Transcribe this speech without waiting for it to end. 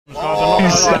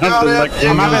Oh!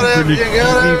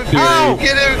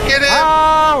 Get him!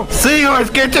 Oh! Seahorse,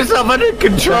 get yourself under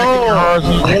control!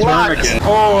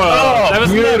 There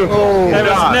was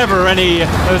never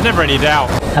any doubt.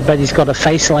 I bet he's got a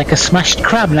face like a smashed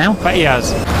crab now. But he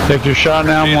has. Take your shot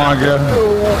now, Marga.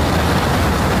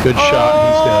 Good shot.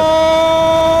 He's dead.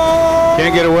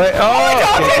 Can't get away.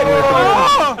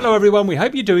 Hello everyone, we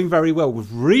hope you're doing very well.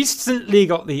 We've recently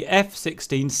got the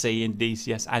F-16C in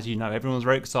DCS, as you know. Everyone's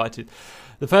very excited.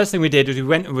 The first thing we did was we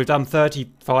went and we've done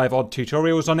 35 odd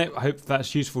tutorials on it. I hope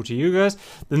that's useful to you guys.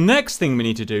 The next thing we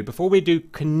need to do before we do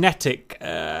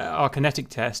our kinetic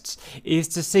tests is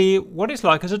to see what it's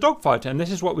like as a dogfighter. And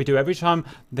this is what we do every time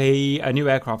a new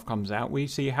aircraft comes out. We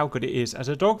see how good it is as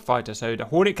a dogfighter. So the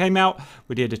Hornet came out,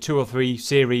 we did a 2 or 3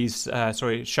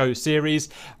 show series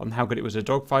on how good it was a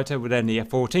dogfighter. Then the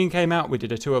F-14 came out, we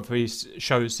did a 2 or 3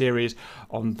 show series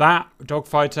on that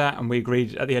dogfighter, and we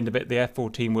agreed at the end of it the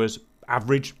F-14 was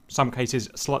average, some cases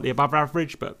slightly above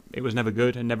average, but it was never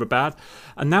good and never bad.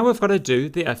 And now we've got to do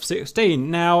the F-16.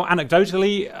 Now,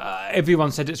 anecdotally, everyone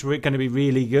said it's going to be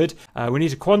really good. We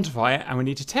need to quantify it and we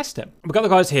need to test it. We've got the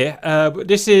guys here.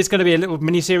 This is going to be a little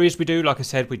mini-series we do. Like I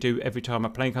said, we do every time a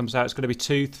plane comes out. It's going to be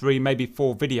 2, 3, maybe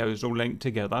 4 videos all linked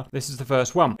together. This is the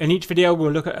first one. In each video,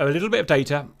 we'll look at a little bit of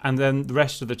data, and then the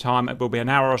rest of the time, it will be an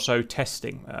hour or so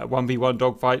testing. 1v1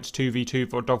 dogfights, 2v2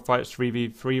 for dogfights,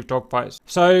 3v3 dogfights.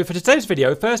 So for today's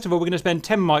video, first of all, we're going to spend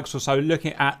 10 mics or so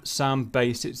looking at some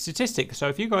basic statistics. So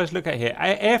if you guys look at here,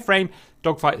 airframe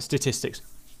dogfight statistics.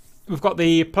 We've got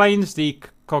the planes, the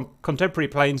contemporary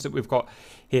planes that we've got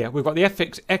here. We've got the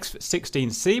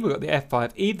F-16C, we've got the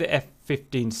F-5E, the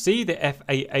F-15C, the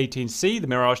F-18C, the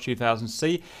Mirage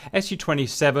 2000C,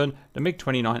 Su-27, the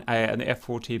MiG-29A, and the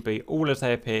F-14B, all as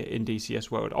they appear in DCS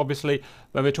World. Obviously,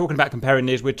 when we're talking about comparing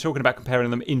these, we're talking about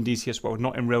comparing them in DCS World,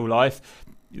 not in real life.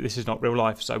 This is not real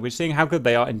life, so we're seeing how good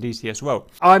they are in DCS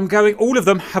World. All of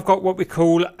them have got what we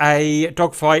call a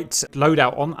dogfight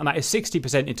loadout on, and that is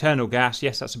 60% internal gas.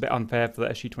 Yes, that's a bit unfair for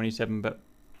the Su-27, but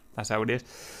that's how it is.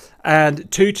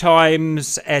 And 2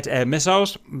 times air-to-air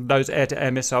missiles. Those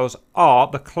air-to-air missiles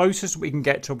are the closest we can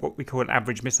get to what we call an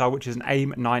average missile, which is an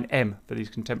AIM-9M for these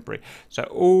contemporary. So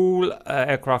all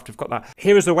aircraft have got that.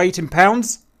 Here is the weight in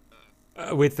pounds,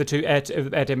 with the 2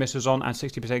 air-to-air missiles on and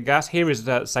 60% gas. Here is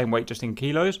the same weight, just in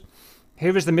kilos.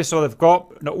 Here is the missile they've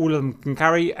got. Not all of them can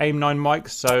carry AIM-9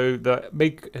 mics. So the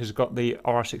MiG has got the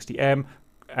RR-60M,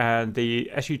 and the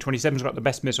Su-27's got the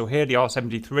best missile here, the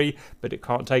R-73, but it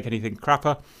can't take anything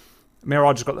crapper.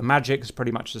 Mirage has got the Magic, it's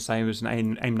pretty much the same as an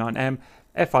AIM-9M.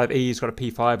 F-5E's got a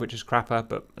P5, which is crapper,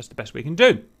 but that's the best we can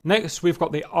do. Next, we've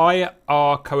got the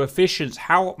IR coefficients.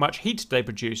 How much heat they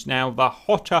produce. Now, the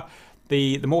hotter,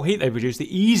 the more heat they produce,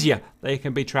 the easier they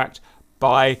can be tracked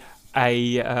by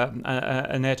an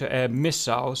air-to-air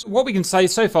missile. So what we can say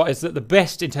so far is that the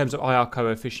best in terms of IR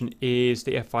coefficient is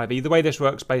the F-5E. The way this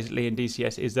works basically in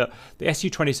DCS is that the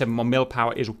Su-27 on mil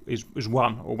power is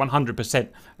 1 or 100%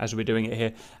 as we're doing it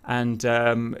here, and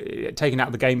taking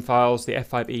out the game files, the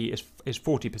F-5E is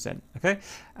 40%. Okay,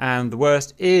 and the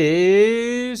worst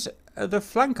is the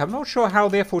flank. I'm not sure how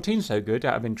the F-14 is so good.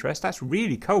 Out of interest, that's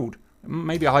really cold.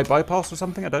 Maybe a high bypass or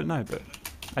something. I don't know, but.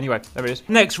 Anyway, there it is.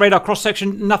 Next, radar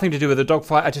cross-section. Nothing to do with the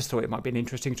dogfight. I just thought it might be an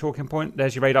interesting talking point.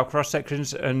 There's your radar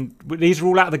cross-sections. And these are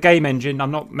all out of the game engine.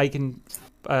 I'm not making,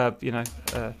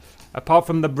 apart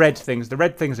from the red things. The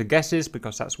red things are guesses,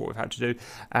 because that's what we've had to do.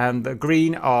 And the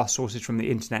green are sources from the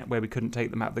internet, where we couldn't take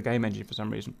them out of the game engine for some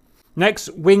reason. Next,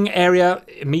 wing area,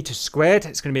 meters squared.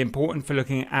 It's going to be important for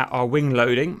looking at our wing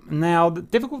loading. Now, the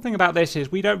difficult thing about this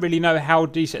is we don't really know how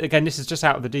again, this is just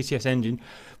out of the DCS engine.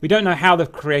 We don't know how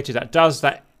they've created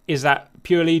that. Is that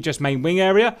purely just main wing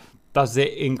area? Does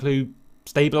it include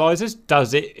stabilizers?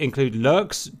 Does it include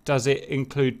lurks? Does it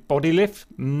include body lift?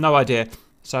 No idea.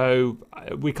 So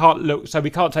we can't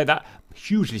take that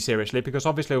hugely seriously, because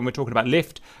obviously when we're talking about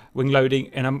lift, wing loading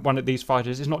in one of these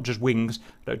fighters, it's not just wings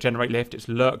that generate lift, it's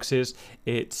lurkses,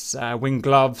 it's wing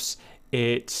gloves,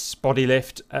 it's body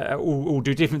lift, all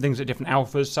do different things at different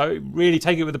alphas, so really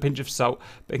take it with a pinch of salt,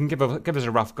 but it can give us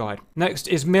a rough guide. Next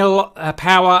is mil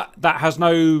power. That has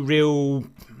no real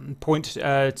point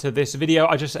to this video.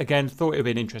 I just, again, thought it would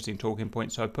be an interesting talking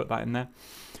point, so I put that in there.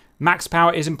 Max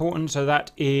power is important, so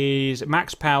that is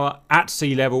max power at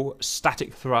sea level,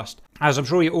 static thrust. As I'm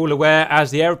sure you're all aware, as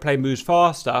the aeroplane moves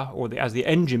faster, or as the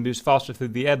engine moves faster through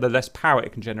the air, the less power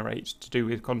it can generate, to do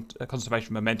with conservation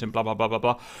of momentum, blah, blah, blah, blah,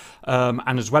 blah.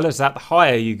 And as well as that, the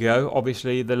higher you go,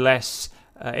 obviously, the less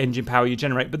engine power you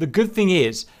generate. But the good thing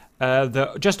is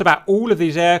that just about all of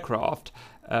these aircraft,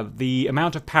 the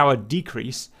amount of power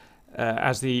decrease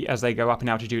as they go up in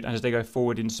altitude and as they go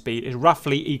forward in speed is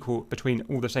roughly equal between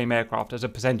all the same aircraft as a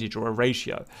percentage or a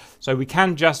ratio. So we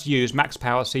can just use max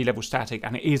power sea level static,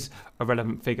 and it is a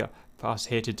relevant figure for us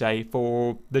here today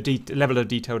for the level of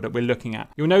detail that we're looking at.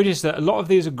 You'll notice that a lot of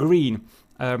these are green,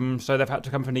 so they've had to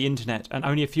come from the internet, and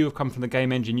only a few have come from the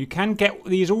game engine. You can get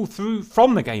these all through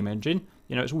from the game engine.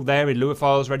 You know, it's all there in Lua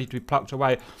files ready to be plucked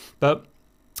away, but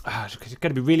it's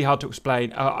going to be really hard to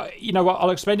explain. You know what?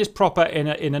 I'll explain this proper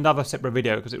in another separate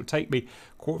video, because it will take me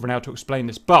a quarter of an hour to explain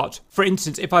this. But for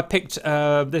instance, if I picked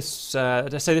this,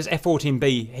 let's say this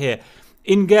F-14B here,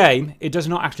 in game, it does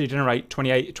not actually generate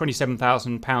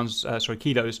 27,000 pounds,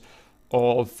 kilos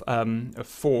of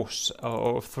force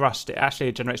or thrust. It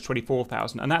actually generates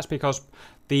 24,000, and that's because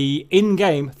the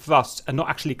in-game thrusts are not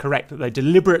actually correct. They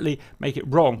deliberately make it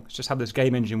wrong. It's just how this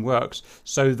game engine works,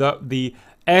 so that the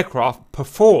aircraft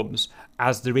performs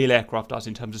as the real aircraft does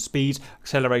in terms of speeds,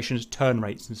 accelerations, turn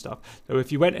rates and stuff. So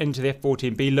if you went into the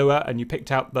F-14B Lua and you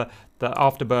picked out the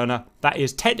afterburner, that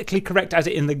is technically correct as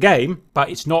it in the game, but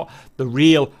it's not the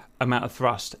real amount of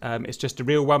thrust. It's just a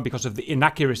real one because of the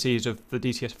inaccuracies of the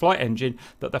DCS flight engine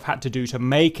that they've had to do to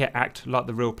make it act like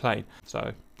the real plane.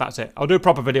 So that's it. I'll do a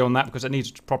proper video on that because it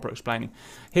needs proper explaining.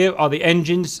 Here are the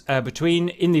engines.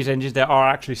 In these engines there are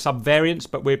actually sub-variants,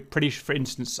 but we're pretty, for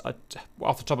instance,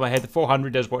 off the top of my head, the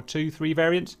 400 does what, 2-3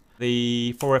 variants?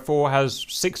 The 404 has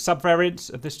 6 sub-variants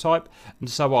of this type, and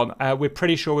so on. We're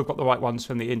pretty sure we've got the right ones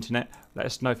from the internet. Let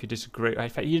us know if you disagree. In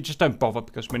fact, you just don't bother,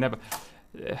 because we never...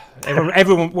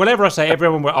 everyone, whatever I say,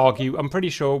 everyone will argue. I'm pretty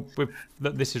sure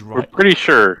that this is right. We're pretty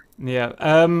sure. Yeah.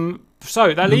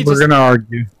 So that leads. We're going to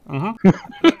argue.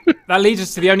 That leads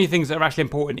us to the only things that are actually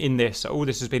important in this. So all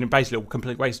this has been basically a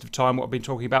complete waste of time, what I've been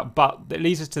talking about. But it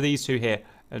leads us to these two here.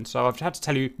 And so I've had to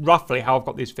tell you roughly how I've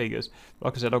got these figures.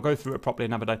 Like I said, I'll go through it properly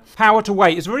another day. Power to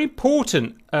weight is very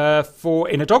important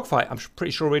in a dogfight. I'm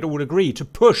pretty sure we'd all agree to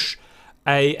push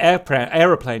a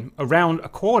aeroplane around a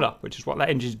corner, which is what that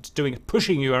engine is doing,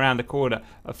 pushing you around a corner,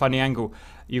 a funny angle.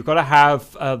 You've got to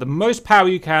have the most power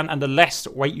you can and the less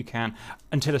weight you can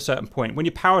until a certain point. When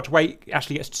your power to weight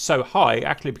actually gets so high, it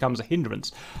actually becomes a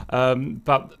hindrance.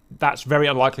 But that's very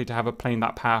unlikely to have a plane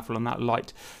that powerful and that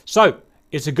light. So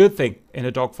it's a good thing in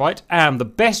a dogfight, and the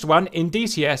best one in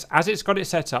DCS, as it's got it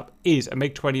set up, is a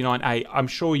MiG-29A. I'm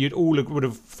sure you'd all would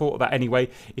have thought of that anyway.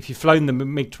 If you've flown the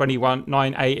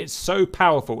MiG-29A, it's so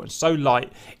powerful and so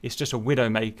light, it's just a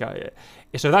widowmaker.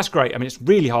 So that's great. I mean, it's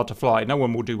really hard to fly. No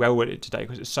one will do well with it today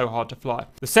because it's so hard to fly.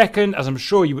 The second, as I'm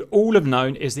sure you would all have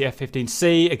known, is the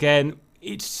F-15C. Again,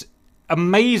 it's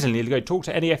amazingly, go talk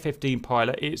to any F-15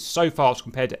 pilot, it's so fast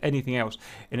compared to anything else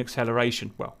in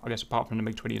acceleration. Well, I guess apart from the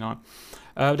MiG-29.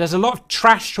 There's a lot of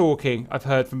trash talking I've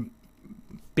heard from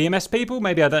BMS people,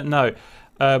 maybe, I don't know.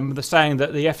 They're saying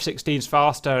that the F-16 is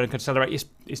faster and can accelerate.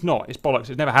 It's not. It's bollocks.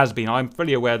 It never has been. I'm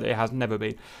fully aware that it has never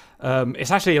been.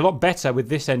 It's actually a lot better with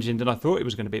this engine than I thought it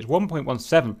was going to be. It's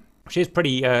 1.17, which is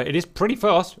pretty. It is pretty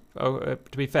fast, to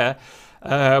be fair.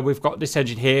 We've got this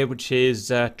engine here, which is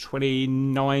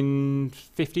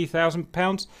 50,000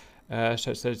 pounds.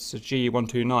 So it's a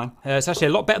G129. It's actually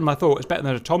a lot better than I thought. It's better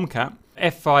than a Tomcat.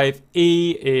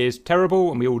 F5E is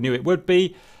terrible, and we all knew it would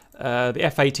be. The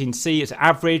F-18C is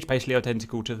average, basically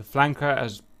identical to the Flanker,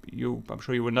 as I'm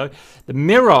sure you will know. The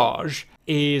Mirage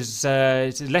is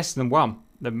less than 1.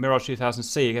 The Mirage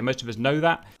 2000C, again, most of us know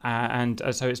that, and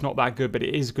so it's not that good, but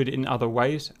it is good in other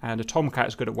ways. And the Tomcat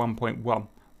is good at 1.1,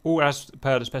 all as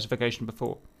per the specification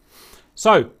before.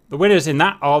 So the winners in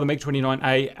that are the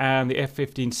MiG-29A and the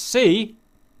F-15C.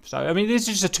 So, I mean, these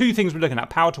are just the two things we're looking at,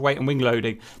 power to weight and wing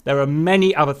loading. There are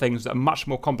many other things that are much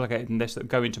more complicated than this that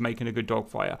go into making a good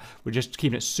dogfighter. We're just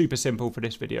keeping it super simple for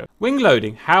this video. Wing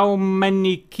loading. How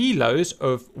many kilos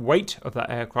of weight of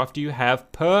that aircraft do you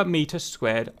have per meter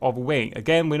squared of wing?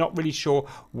 Again, we're not really sure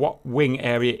what wing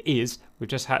area is. We've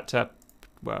just had to,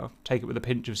 well, take it with a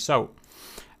pinch of salt.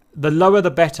 The lower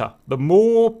the better. The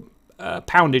more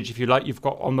poundage, if you like, you've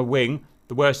got on the wing,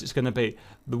 the worse it's going to be.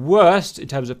 The worst in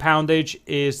terms of poundage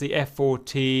is the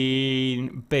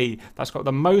F-14B. That's got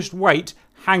the most weight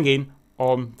hanging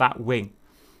on that wing.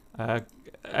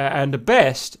 And the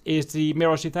best is the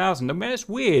Mirage 2000. I mean, it's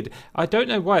weird. I don't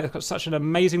know why it's got such an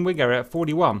amazing wing area at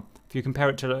 41. If you compare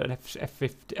it to an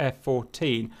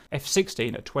F-14,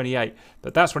 F-16 at 28.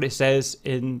 But that's what it says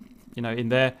in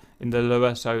the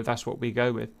Lua, so that's what we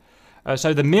go with.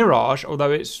 So the Mirage, although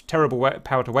it's terrible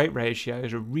power to weight ratio,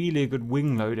 is a really good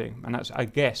wing loading, and that's, I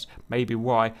guess, maybe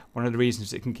why, one of the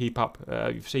reasons it can keep up.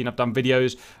 You've seen I've done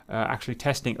videos actually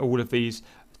testing all of these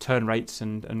turn rates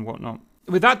and whatnot.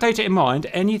 with that data in mind,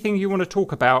 anything you want to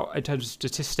talk about in terms of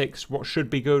statistics, what should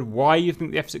be good, why you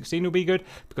think the F-16 will be good?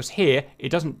 Because here, it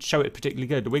doesn't show it particularly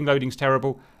good. The wing loading's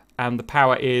terrible, and the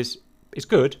power is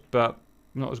good, but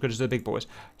not as good as the big boys.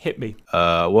 Hit me.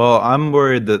 Well, I'm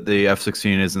worried that the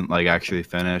F-16 isn't like actually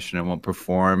finished and it won't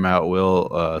perform how it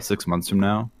will 6 months from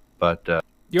now. But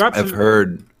I've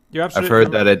heard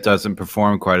that it doesn't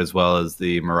perform quite as well as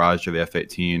the Mirage or the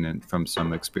F-18, and from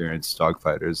some experienced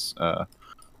dogfighters.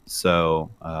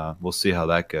 So we'll see how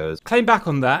that goes. Claim back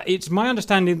on that. It's my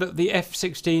understanding that the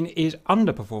F-16 is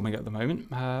underperforming at the moment.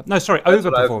 No, sorry,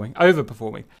 overperforming.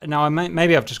 Overperforming. Now,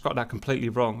 maybe I've just got that completely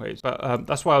wrong, but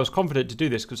that's why I was confident to do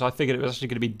this, because I figured it was actually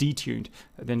going to be detuned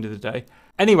at the end of the day.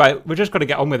 Anyway, we're just got to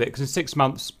get on with it, because in 6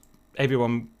 months,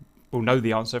 everyone will know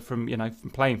the answer from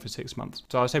playing for 6 months.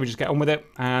 So I say we just get on with it,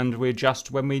 and we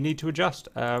adjust when we need to adjust,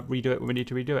 redo it when we need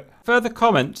to redo it. Further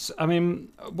comments. I mean,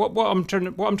 what I'm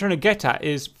trying to get at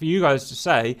is for you guys to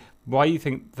say why you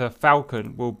think the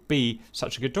Falcon will be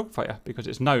such a good dogfighter, because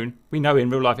it's known. We know in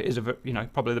real life it is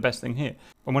probably the best thing here.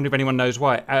 I wonder if anyone knows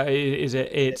why. Is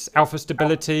it its alpha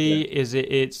stability? Is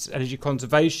it its energy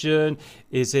conservation?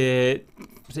 Is it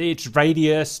its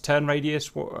radius, turn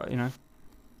radius? What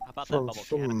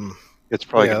It's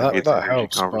probably yeah, going to be that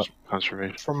helps.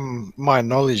 conservation. From my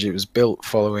knowledge, it was built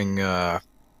following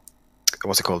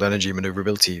what's it called, energy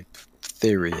maneuverability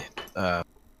theory.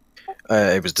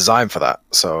 It was designed for that,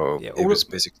 so it was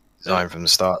basically designed from the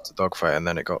start to dogfight, and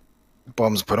then it got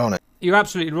bombs put on it. You're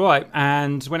absolutely right.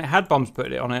 And when it had bombs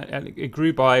put on it, it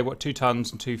grew by 2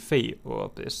 tons and 2 feet, or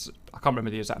this, I can't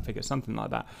remember the exact figure, something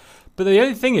like that. But the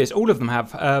only thing is, all of them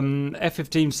have.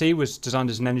 F-15C was designed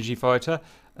as an energy fighter.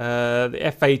 The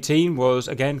F-18 was,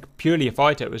 again, purely a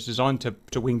fighter. It was designed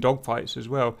to wing dogfights as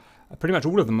well. Pretty much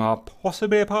all of them are,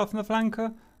 possibly apart from the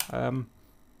flanker. And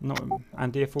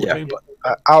the F-14. Yeah,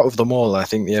 but out of them all, I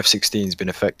think the F-16 has been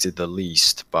affected the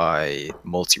least by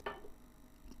multi.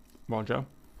 Well, Joe?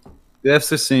 The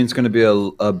F-16 is going to be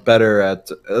a better at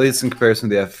least in comparison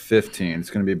to the F-15.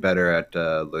 It's going to be better at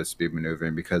low speed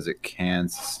maneuvering because it can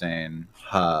sustain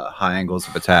high angles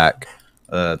of attack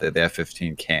that the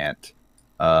F-15 can't.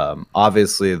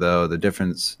 Obviously, though, the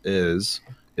difference is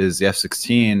the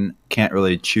F-16 can't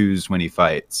really choose when he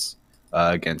fights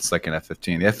against like an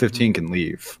F-15. The F-15 can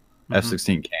leave.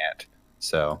 F-16 can't.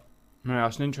 So. Yeah,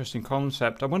 it's an interesting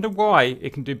concept. I wonder why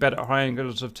it can do better at high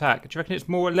angles of attack. Do you reckon it's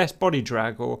more or less body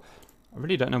drag, or I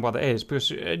really don't know what that is, because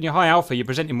in your high alpha you're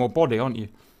presenting more body, aren't you?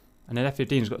 And then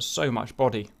F-15's got so much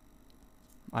body.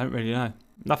 I don't really know.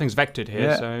 Nothing's vectored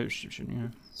here, so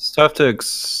it's tough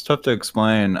to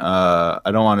explain. I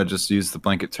don't want to just use the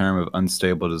blanket term of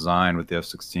unstable design with the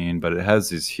F-16, but it has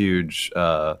these huge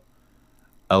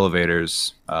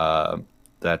elevators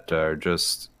that are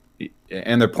just,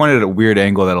 and they're pointed at a weird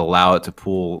angle that allow it to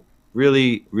pull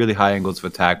really, really high angles of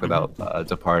attack without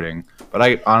departing. But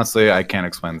I can't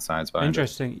explain the science behind it.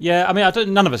 Interesting. Yeah, I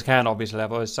mean, none of us can, obviously,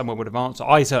 otherwise someone would have answered.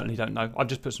 I certainly don't know. I've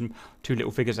just put two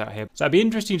little figures out here. So it'd be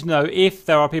interesting to know if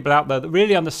there are people out there that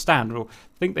really understand, or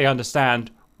think they understand,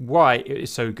 why it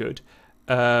is so good.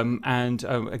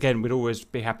 Again, we'd always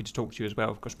be happy to talk to you as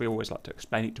well, because we always like to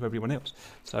explain it to everyone else.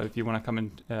 So if you want to come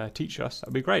and teach us,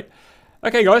 that'd be great.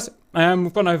 Okay, guys,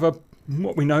 we've gone over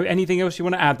what we know. Anything else you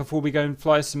want to add before we go and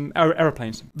fly some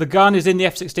aeroplanes? The gun is in the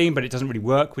F-16, but it doesn't really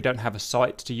work. We don't have a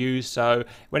sight to use, so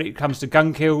when it comes to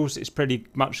gun kills, it's pretty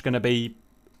much going to be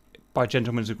by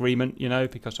gentleman's agreement,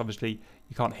 because obviously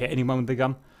you can't hit anyone with the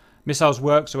gun. Missiles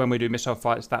work, so when we do missile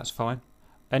fights, that's fine.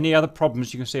 Any other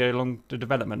problems you can see along the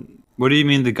development? What do you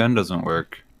mean the gun doesn't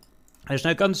work? There's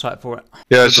no gun sight for it.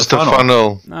 Yeah, it's just a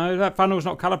funnel. No, that funnel is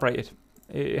not calibrated.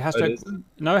 It has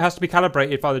to be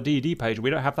calibrated by the DED page. We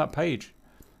don't have that page.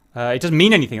 It doesn't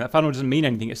mean anything. That funnel doesn't mean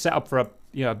anything. It's set up for a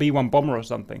B-1 bomber or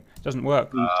something. It doesn't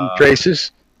work.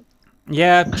 Traces?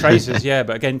 Yeah, traces. Yeah,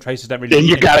 but again, traces don't really. Then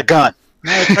you got a gun.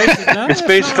 No, traces. No, it's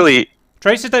basically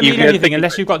traces don't mean anything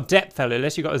unless you've got depth,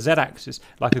 unless you've got a Z-axis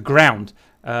like a ground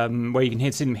where you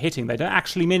can see them hitting. They don't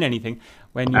actually mean anything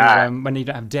when you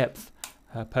don't have depth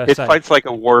per se. It fights like a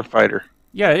warfighter.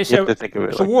 Yeah, it's you have to think of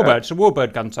it like a warbird. It's a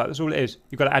warbird gun sight. That's all it is.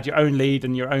 You've got to add your own lead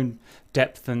and your own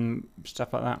depth and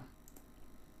stuff like that.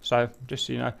 So, just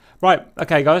so you know. Right,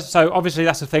 okay, guys. So, obviously,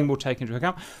 that's the thing we'll take into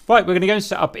account. Right, we're going to go and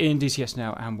set up in DCS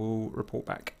now, and we'll report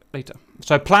back later.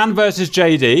 So, plan versus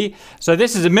JD. So,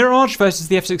 this is a Mirage versus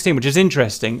the F-16, which is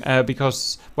interesting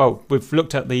because, well, we've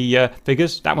looked at the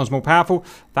figures. That one's more powerful.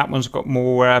 That one's got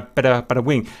more better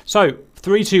wing. So,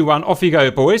 3, 2, 1, off you go,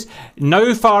 boys.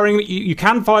 No firing. You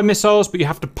can fire missiles, but you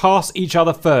have to pass each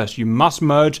other first. You must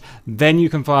merge, then you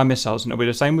can fire missiles. And it'll be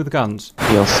the same with guns.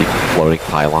 DLC floating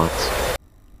pylons.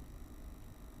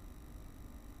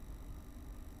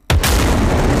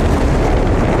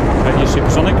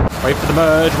 Wait for the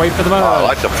merge, wait for the merge. Oh, I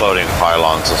like the floating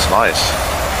pylons, it's nice.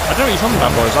 I don't know what you're talking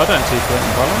about, boys. I don't see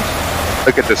floating pylons.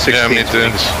 Look at the 16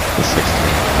 things. The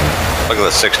 16. Look at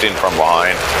the 16 from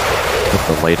behind. With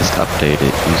the latest update,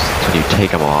 it uses when you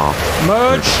take them off.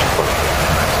 Merge!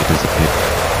 It disappears.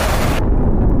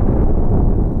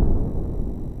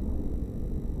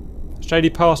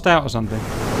 JD passed out or something?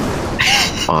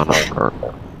 On our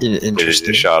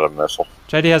Interesting. Just shot a missile.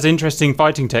 JD has interesting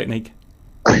fighting technique.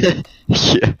 yeah.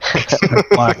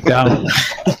 Blacked out.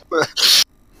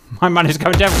 My man is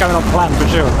going on plan for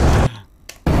sure.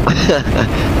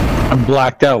 I'm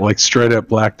blacked out, like straight up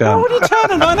blacked out. What are you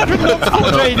turning 900 knots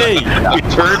for, JD? We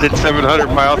turned at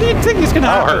 700 miles. What do you think is going to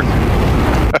Power.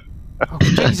 happen? Oh,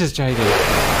 Jesus, JD.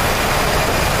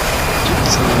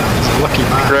 He's a lucky The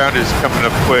man. ground is coming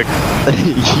up quick.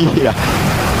 yeah.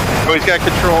 Oh, he's got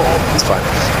control. It's fine.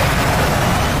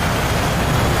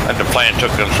 And the plane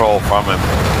took control from him.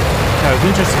 That was an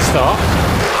interesting start. I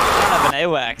don't have an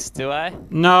AWACS, do I?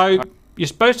 No, you're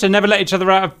supposed to never let each other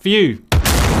out of view.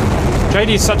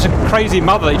 JD's such a crazy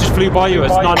mother, he just flew by you at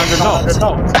 900 knots.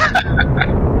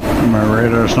 My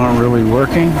radar's not really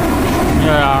working.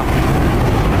 Yeah.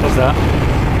 What's that?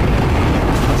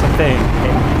 That's a thing.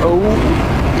 Oh.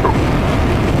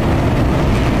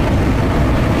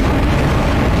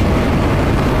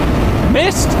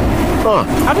 Missed? Huh.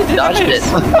 How did it miss?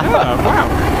 Yeah, wow.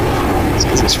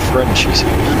 It's French, you see.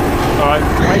 Alright,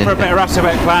 wait for a better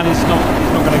Rassowet plan, it's not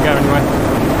going to go anywhere.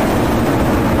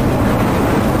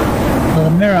 Well,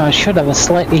 the Mirage should have a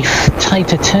slightly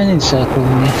tighter turning circle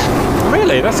than this.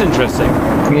 Really? That's interesting.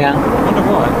 Yeah. I wonder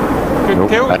why. Good Nope,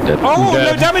 kill. that did. Oh,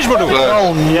 no damage model!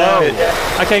 Oh no!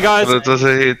 Okay, guys, That does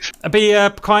a hit. be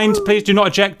kind, please do not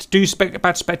eject. Do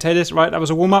bad spectators. Right, that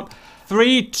was a warm up.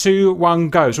 3, 2, 1,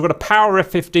 go. So we've got a power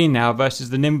F-15 now versus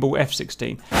the nimble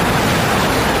F-16.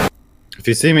 If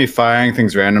you see me firing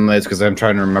things randomly, it's because I'm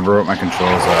trying to remember what my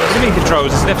controls What do are. you mean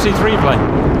controls? It's an FC3 plane.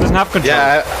 It doesn't have controls.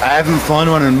 Yeah, I haven't flown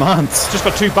one in months. It's just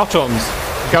got 2 buttons.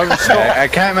 Go and stop. I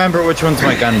can't remember which one's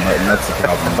my gun button. That's the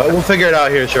problem. But we'll figure it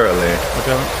out here shortly.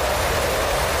 Okay.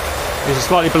 He's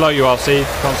slightly below you, I'll see.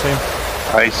 Can't see him.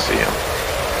 I see him.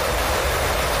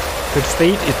 Good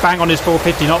speed. He's bang on his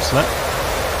 450 knots limit.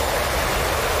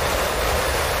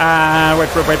 And wait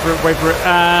for it,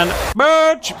 and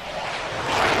merge!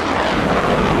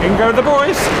 In go the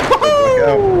boys! Woohoo!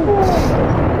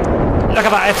 Look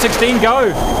at that F-16 go!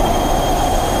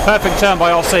 Perfect turn by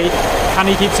RC. Can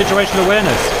he keep situational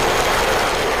awareness?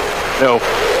 No.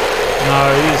 No,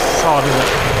 he's hard, isn't it?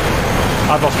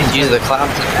 I've lost He's using the clown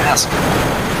to pass.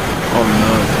 Oh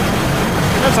no.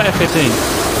 Where's that F-15?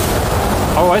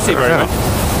 Oh, I see very well.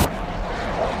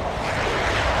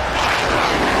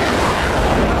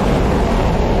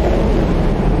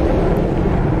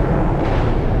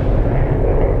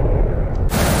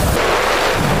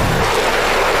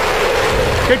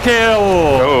 Good kill!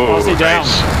 Oh, RC down.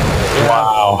 nice. Yeah.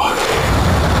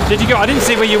 Wow. Did you go? I didn't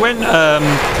see where you went,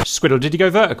 Squiddle. Did you go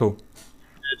vertical?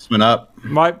 It's been up.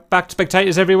 Right, back to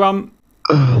spectators, everyone.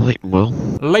 Leighton will.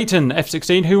 Leighton,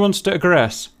 F-16, who wants to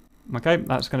aggress? Okay,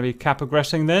 that's going to be Cap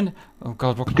aggressing then. Oh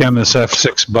God, what? Damn, this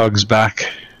F6 bug's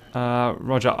back.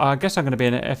 Roger. I guess I'm going to be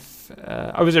in an F.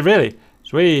 Oh, is it really?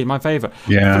 Sweet, my favourite.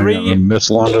 Yeah, I got a 3,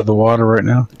 missile under the water right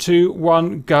now. 2,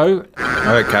 1, go.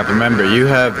 Alright, Cap, remember, you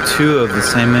have 2 of the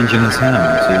same engine as him,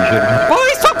 so you should...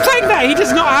 Boy, stop saying that! He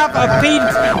does not have a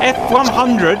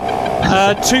F100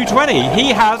 220. He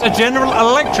has a General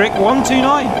Electric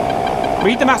 129.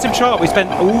 Read the massive chart we spent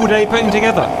all day putting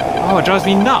together. Oh, it drives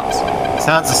me nuts.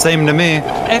 Sounds the same to me.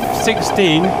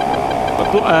 F-16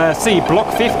 C,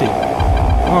 block 50.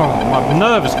 Oh, my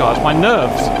nerves, guys, my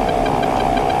nerves.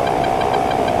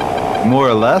 More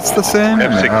or less the same?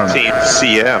 F-16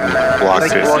 CM block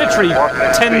It's 50. literally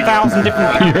 10,000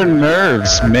 different... Your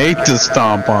nerves, mate, to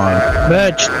stomp on.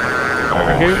 Merged.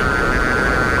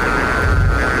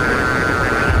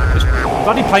 This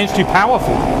bloody plane's too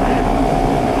powerful.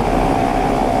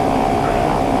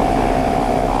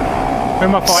 Who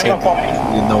am I fighting?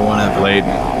 You no one ever. Leighton.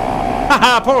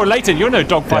 Haha, poor Leighton, you're no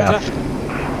dogfighter.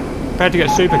 Prepared to get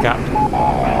super capped.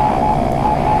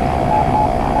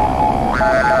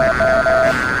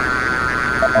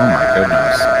 Oh my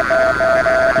goodness.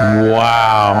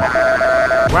 Wow.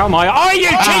 Well, my... Oh, you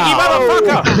cheeky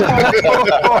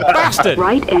motherfucker! Bastard!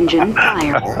 Right engine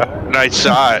fires. Nice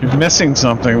shot. You're missing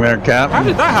something there, Cap. How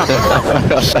did that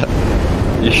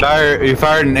happen? You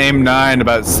fired an AIM-9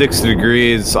 about 60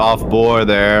 degrees off bore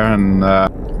there, and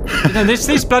You know,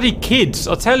 these bloody kids,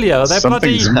 I'll tell you, they're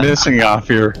Something's bloody... missing off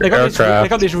your They aircraft.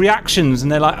 got these reactions,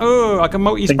 and they're like, "Oh, I can."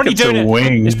 He's Think probably it's doing a it.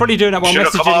 wing. He's probably doing it while Should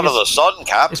have come messaging. out of the sun,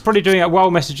 Cap. He's probably doing it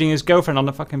while messaging his girlfriend on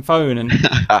the fucking phone, and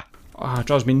Oh, it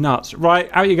drives me nuts. Right,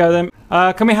 out you go then.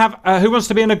 Can we have, who wants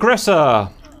to be an aggressor?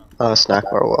 Snack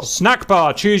bar will. Snack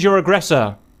bar, choose your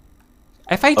aggressor.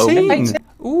 F-18.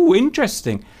 Ooh,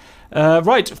 interesting.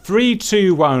 Right, 3,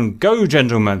 2, 1, go,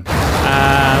 gentlemen.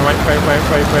 Wait.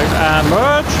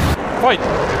 Merge. Fight.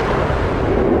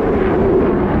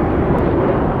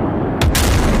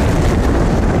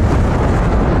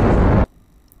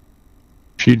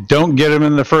 If you don't get him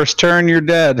in the first turn, you're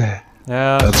dead.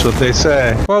 Yeah. That's what they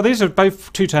say. Well, these are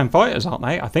both 2-turn fighters, aren't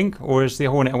they? I think. Or is the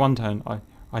Hornet a 1-turn?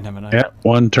 I never know. Yeah,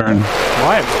 1 turn.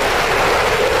 Right.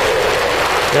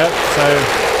 Yep, so...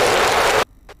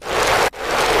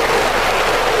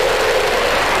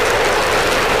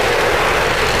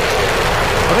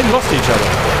 Oh, they lost each other.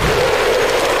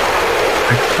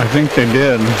 I think they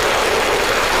did.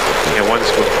 Yeah, one's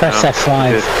going Press down.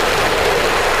 F5.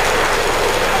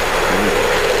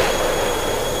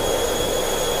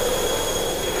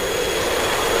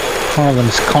 One of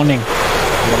them's conning.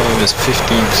 One of them is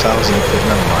 15,000, but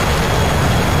never mind.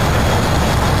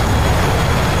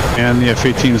 And the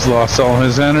F-18's lost all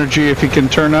his energy if he can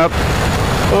turn up.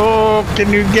 Oh,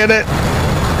 can you get it?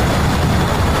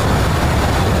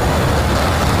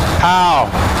 How?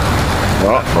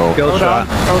 Uh-oh. Kill shot.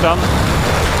 Hold on.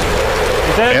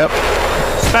 You dead? Yep.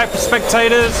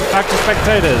 Spectators, back to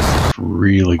spectators.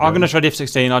 Really good. I'm going to try the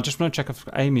F-16. I just want to check if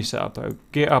Amy's set up though.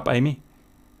 Get up, Amy.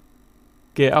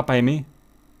 Get up, Amy.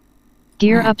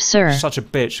 Gear up, sir. Such a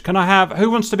bitch. Can I have...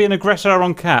 Who wants to be an aggressor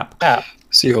on cap?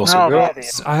 Seahorse.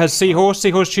 I had Seahorse.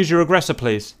 Seahorse, choose your aggressor,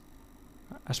 please.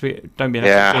 Don't be an F-16,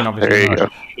 Yeah, obviously. there you go.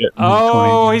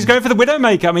 Oh, he's going for the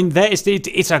Widowmaker. I mean,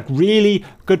 it's a really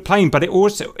good plane, but it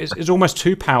also is almost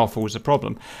too powerful is the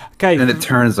problem. Okay. And it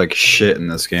turns like shit in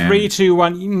this game. 3, 2,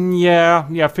 1.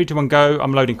 Yeah. 3, 2, 1, go.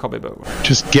 I'm loading cockpit. But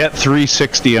Just get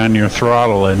 360 on your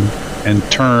throttle and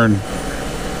turn.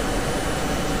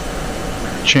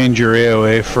 Change your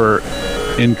AOA for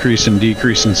increase and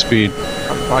decrease in speed.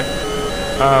 right.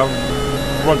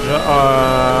 Roger.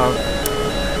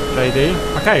 JD.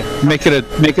 Okay. Make it a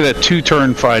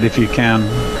 2-turn fight if you can.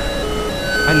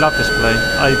 I love this plane.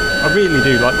 I really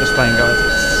do like this plane, guys.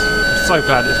 I'm so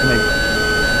glad it's me.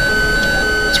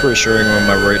 It's reassuring when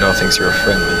my radar thinks you're a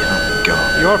friendly. Oh my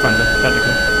god. You're a friendly,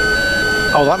 technically.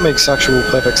 Oh, that makes actual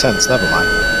perfect sense. Never mind.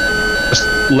 Just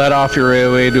let off your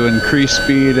AOA to increase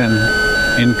speed and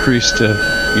increase to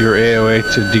your AOA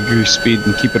to decrease speed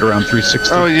and keep it around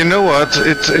 360. Oh, you know what?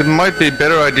 It might be a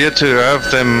better idea to have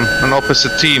them on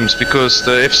opposite teams because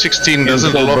the F-16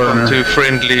 doesn't lock onto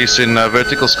friendlies in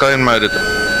vertical sky mode.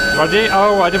 Roger.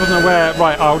 Oh, I wasn't aware.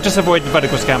 Right, I'll just avoid the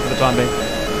vertical scan for the time being.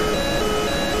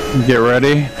 Get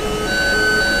ready.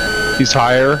 He's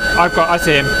higher. I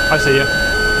see him. I see you.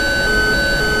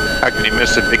 How can you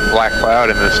miss a big black cloud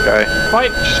in the sky?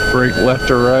 Fight. Just brake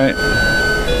left or right.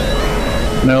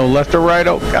 No, left or right.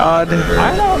 Oh god.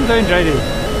 I know what I'm doing, JD.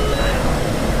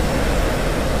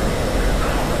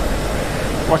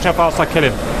 Watch how fast I kill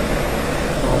him.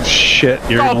 Oh shit,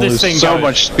 you're God, gonna this thing lose so goes.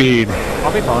 much speed.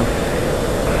 I'll be fine.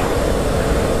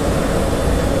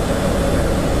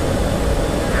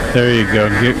 There you go.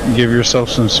 Give yourself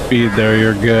some speed there.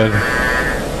 You're good.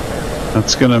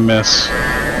 That's gonna miss.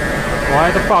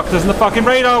 Why the fuck doesn't the fucking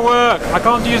radar work? I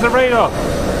can't use the radar.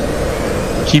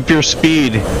 Keep your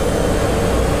speed.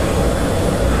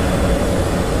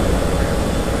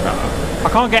 I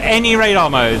can't get any radar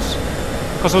modes.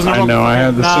 Because I was in the wrong. I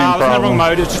had the same I was in the problem. wrong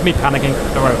mode. It's just me panicking.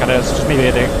 Don't worry about it. It's just me being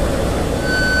a dick.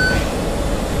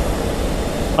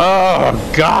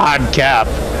 Oh God, Cap.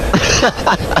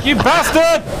 You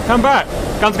bastard! Come back.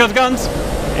 Guns, guns, guns.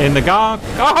 In the gun.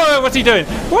 Oh, what's he doing?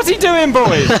 What's he doing,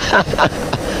 boys?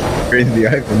 Breathe the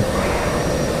open.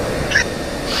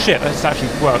 Shit, that's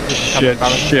actually worked. Shit.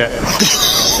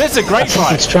 This is a great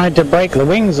fight. He's tried to break the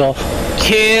wings off.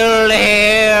 Kill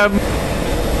him!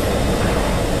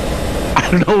 I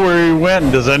don't know where he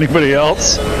went. Does anybody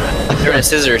else? They're in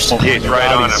scissors. He's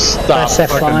right on him. Stop Press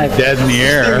F5. fucking dead in the He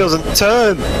air. doesn't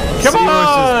turn. Come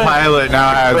on! Pilot now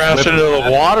has Crash into the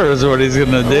water is what he's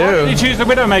gonna Why did do. you choose the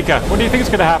Widowmaker? What do you think is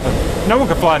going to happen? No one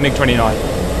can fly a MiG-29.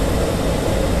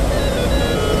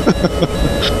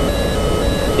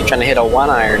 You're trying to hit a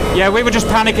 1-iron. Yeah, we were just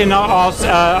panicking. Our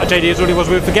JD is what it was.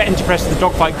 We were forgetting to press the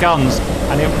dogfight guns,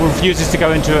 and it refuses to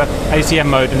go into ACM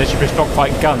mode unless you press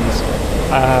dogfight guns.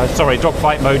 Sorry,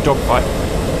 dogfight mode, dogfight.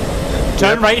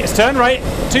 Turn right, it's turn right.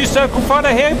 2-circle fighter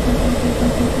here.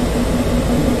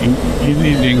 You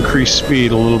need to increase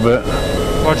speed a little bit.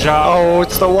 Roger. Oh,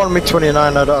 it's the one MiG-29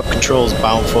 I don't have controls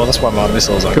bound for. That's why my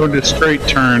missiles are. Go to straight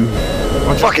turn.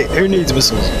 Fuck it. Who needs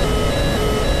missiles?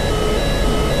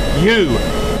 You.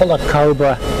 Pull a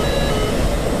Cobra.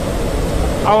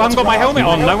 Oh, I haven't got my helmet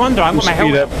on. No wonder. I haven't got my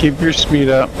helmet. Speed up. Keep your speed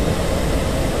up. I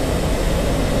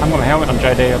haven't got my helmet on,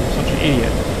 JD. I'm such an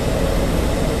idiot.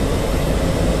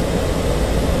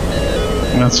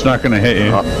 That's not going to hit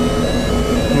you.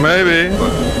 Maybe.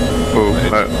 Oh,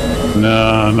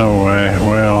 no. No way.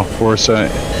 Well,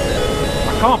 foresight.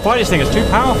 I can't fight this thing. It's too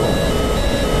powerful.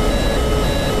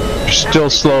 You're still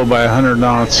slow by 100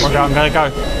 knots. Okay, I'm going to go.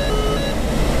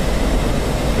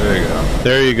 There you go.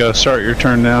 There you go. Start your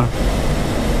turn now.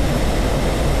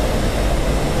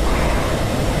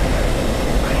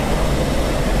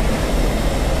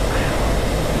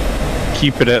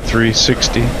 Keep it at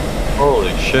 360.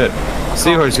 Holy shit.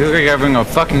 Seahorse, you look like you're having a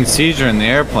fucking seizure in the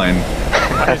airplane.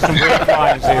 That is some weird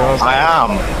flying, Seahorse. I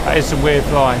am. That is some weird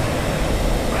flying.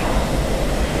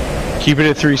 Keep it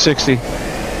at 360.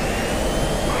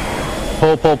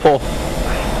 Pull.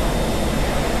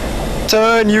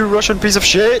 Turn, you Russian piece of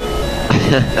shit. See,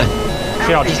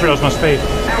 I just realised my speed.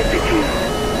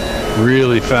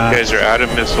 Really You fast. guys are out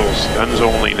of missiles. Guns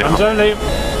only now. Guns only.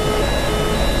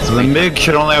 So the MiG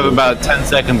should only have about 10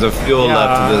 seconds of fuel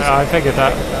left of this. I figured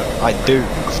that. I do.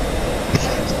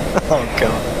 Oh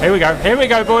god. Here we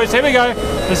go, boys. Here we go.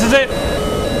 This is it.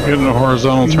 Getting a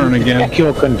horizontal turn again. Check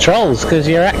your controls, because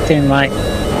you're acting like...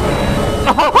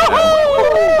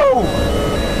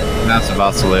 Massive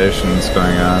oscillations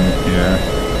going on here.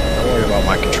 Don't worry about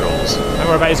my controls. Don't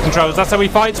worry about his controls. That's how he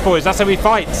fights, boys. That's how he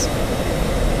fights.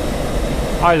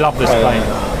 I love this plane.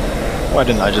 Why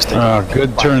didn't I just take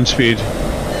Good turn speed.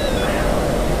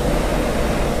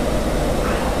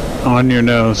 On your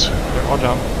nose. Well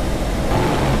done.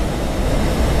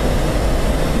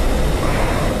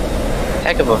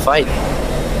 Heck of a fight.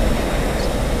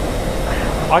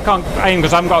 I can't aim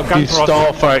because I haven't got a gun for us.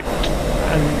 Stall fight.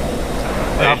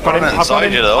 I've got him. I've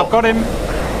got him.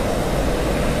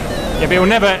 Yeah, but he'll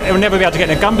never be able to get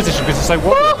in a gun position because it's so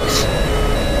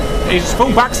wobbly. He's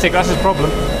full backstick. That's his problem.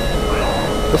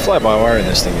 The fly-by-wire in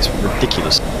this thing is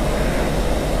ridiculous.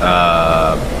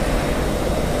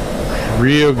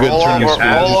 Real good turn speed.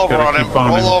 Roll over on him.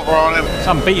 Roll over on him. It's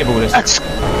unbeatable, this.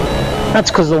 That's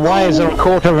because the wires are a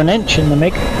quarter of an inch in the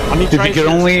MiG. I need If you could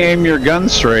only aim your gun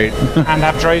straight. and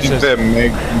have tracers. The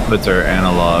MiG inputs are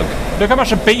analog. Look how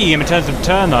much I'm beating him in terms of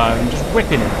turn though. I'm just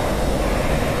whipping him.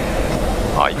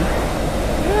 Are you?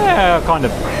 Yeah, kind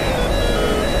of.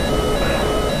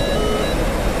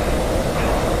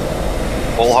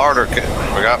 Pull harder.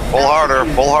 We got pull harder.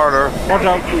 Watch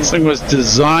out. This thing was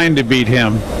designed to beat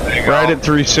him. Right at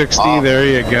 360. There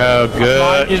you go.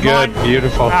 Good. He's Good. mine.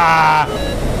 Beautiful.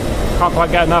 Can't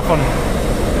quite get enough on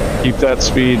him. Keep that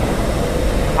speed.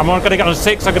 I'm gonna get on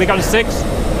 6. I'm gonna get on 6.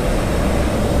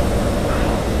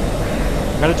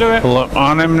 I'm gonna do it. Pull up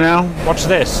on him now. Watch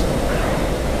this.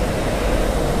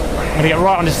 I'm gonna get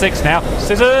right on his 6 now.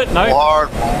 Scissor. No. Pull hard.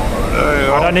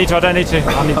 I don't need to.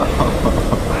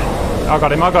 I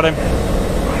got him.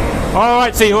 All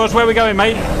right, Seahorse, where are we going,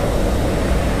 mate?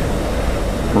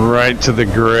 Right to the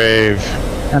grave.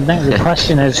 And then the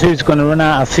question is, who's going to run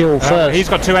out of fuel first? He's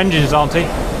got 2 engines, aren't he?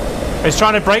 He's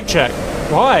trying to brake check.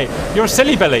 Why? You're a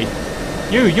silly belly.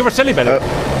 You're a silly belly.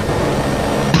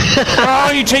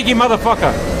 Oh, you cheeky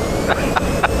motherfucker.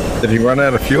 Did he run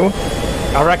out of fuel?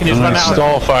 I reckon he's run out of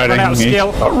stall fighting. Run out of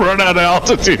skill. Run out of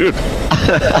altitude.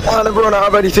 I never run out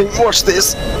of anything. Watch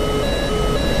this.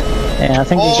 Yeah, I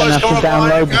think he's going to have to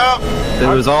download. It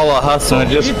was all a hustle. So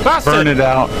just burn it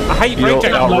out. I hate brake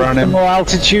check. Outrun him. More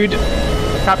altitude.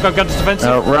 Cap gun guns defensive.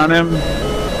 Outrun him.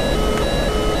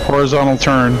 Horizontal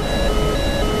turn.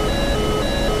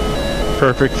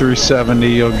 Perfect 370.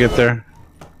 You'll get there.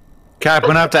 Cap, I'm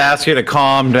gonna have to ask you to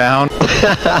calm down.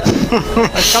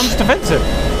 It comes defensive.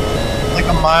 Like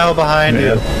a mile behind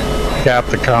you. Cap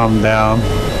to calm down.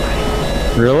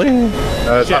 Really?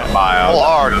 No, it's not a mile. Pull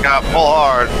hard, Cap. Pull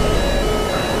hard.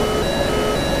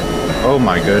 Oh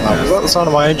my goodness. Is that the sound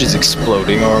of my engines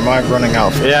exploding, or am I running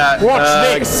out? Yeah.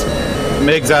 Watch this.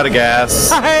 MiG's out of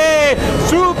gas. Hey,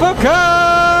 Super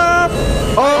Cup!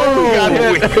 Oh, we got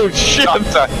hit. Oh shit!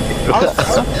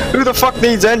 Who the fuck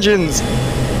needs engines?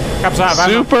 Cap's out of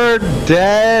ammo. Super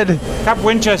dead. Cap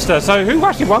Winchester. So who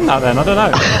actually won that then? I don't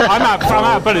know. I'm out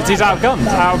of bullets. He's out of guns.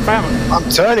 Out of ammo. I'm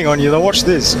turning on you. Though, watch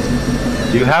this.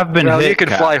 You have been hit. You can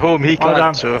fly home. He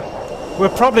can't. So. We'll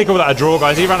probably call that a draw,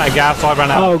 guys. He ran out of gas. I ran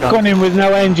out. Oh, of guns. got him with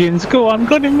no engines. Go on,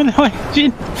 got him with no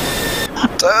engine.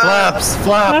 Flaps.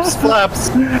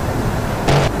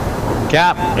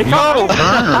 Cap. He can't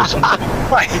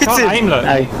He can't aim, look.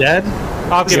 Hey, dead.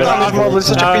 I've given up.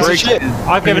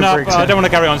 I've given up. I don't want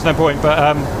to carry on. There's no point.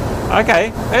 But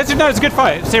okay. It's a good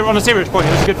fight. On a serious point,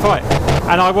 it's a good fight.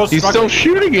 And I was. He's still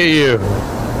shooting at you.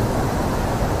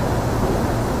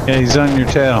 Yeah, he's on your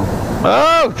tail.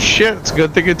 Oh shit! It's a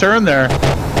good thing you turned there.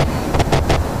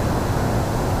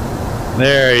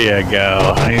 There you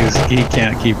go. He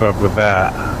can't keep up with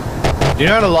that. Do you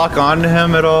know how to lock on to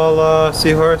him at all,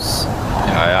 Seahorse?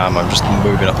 Yeah, I am. I'm just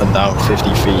moving up and down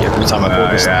 50 feet every time I pull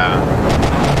this.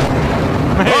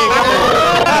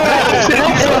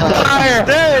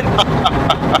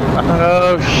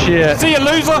 Oh shit! See you,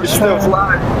 loser!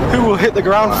 Who will hit the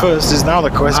ground first is now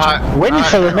the question. Waiting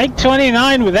for the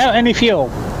MiG-29 without any fuel.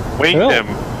 Winged him.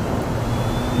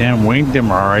 Damn, winged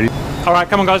him already. All right,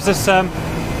 come on, guys. Let's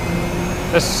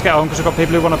get on because we've got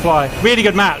people who want to fly. Really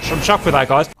good match. I'm shocked with that,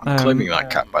 guys. I'm claiming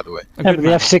that cap, by the way. Yeah, but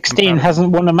the F-16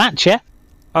 hasn't won a match yet.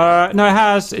 No, it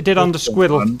has. It did under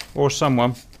Squiddle or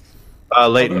someone.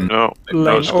 Leighton. No,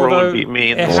 Although beat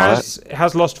me. It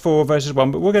has lost 4 versus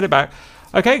 1, but we'll get it back.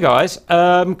 Okay, guys.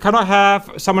 Can I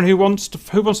have someone who wants to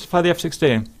play the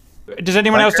F-16? Does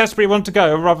anyone else desperately want to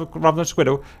go rather than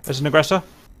Squiddle as an aggressor?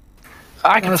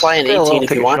 I can fly an 18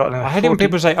 if you want. I hate it when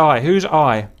people say I. Who's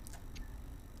I?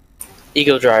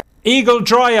 Eagle Dryer. Eagle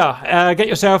Dryer. Get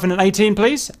yourself in an 18,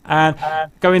 please. And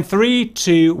go in 3,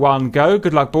 2, 1, go.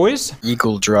 Good luck, boys.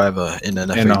 Eagle Driver in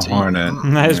an F-18. In a Hornet.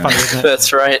 That is funny, isn't it?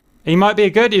 That's right. He might be a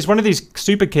good. He's one of these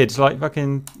super kids, like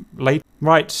fucking late.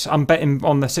 Right, I'm betting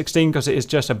on the 16 because it is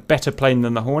just a better plane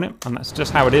than the Hornet, and that's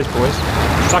just how it is, boys.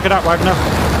 Suck it up, Wagner.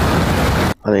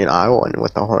 I mean, I won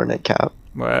with the Hornet cap.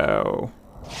 Well.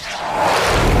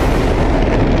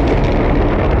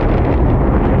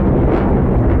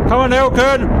 Come on,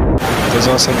 Elkin! Those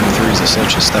R-73s are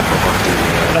such a step up after the...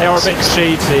 They are a bit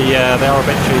cheaty, yeah, they are a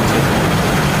bit cheaty.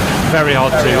 Very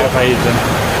hard to evade them.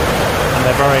 And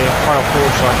they're very high off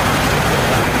foresight.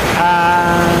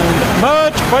 And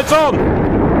merge, fights on!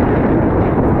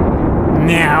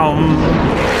 Now.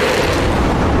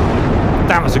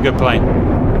 That was a good plane.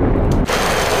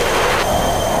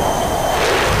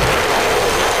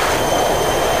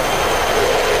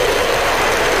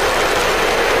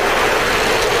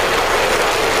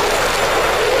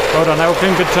 Well done,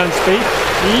 Elkin. Good turn speed.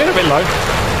 A little bit low.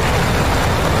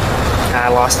 I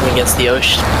lost him against the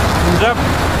ocean. Yep.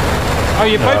 Oh,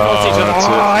 you both lost each other.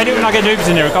 Oh, I hate it when I get noobs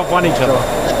in here. We can't find each other.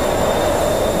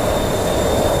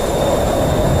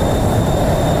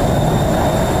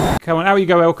 Come on, out you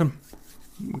go, Elkin.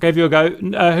 Gave you a go.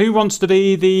 Who wants to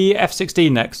be the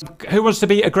F-16 next? Who wants to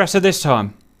be aggressor this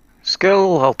time?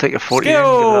 Skill, I'll take a 14. Skill!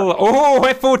 Oh,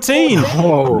 F-14!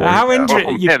 Oh, how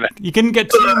interesting. You couldn't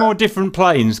get 2 more different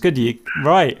planes, could you?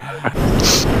 Right.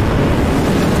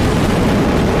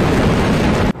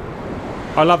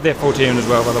 I love the F-14 as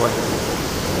well, by the way.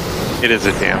 It is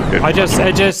a damn good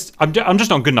I'm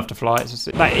just not good enough to fly.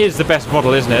 That is the best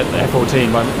model, isn't it? The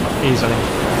F-14, easily.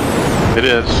 It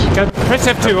is. Go press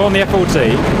F2 on the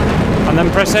F-14, and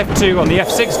then press F2 on the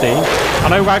F-16. I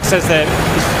know Wag says that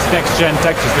it's next-gen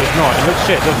Texas, but it's not. It looks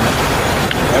shit, doesn't it?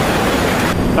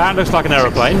 That looks like an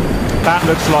aeroplane. That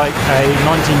looks like a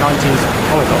 1990s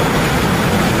polygon.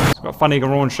 It's got funny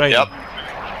orange shading. Yep.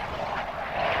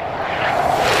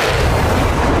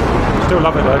 Still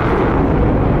love it though.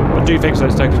 But do fix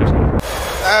those textures.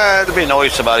 It'll be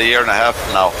nice about a year and a half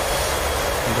from now.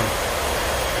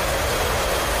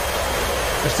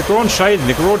 It's the ground shading.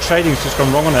 The ground shading's just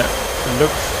gone wrong on it. It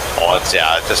looks. Oh, it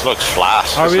just looks flat.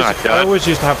 I always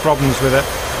used to have problems with it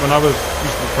when I was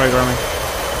used to programming.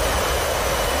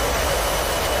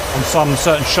 On some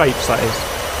certain shapes, that is.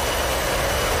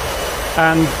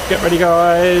 And get ready,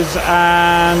 guys.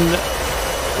 And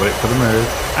wait for the merge.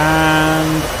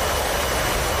 And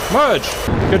merge.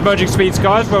 Good merging speeds,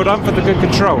 guys. Well done for the good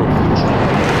control.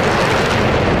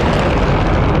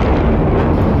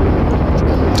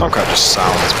 Tomcat just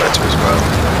sounds better as well.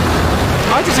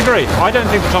 I disagree. I don't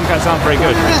think the Tomcat sounds very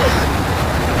good.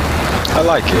 I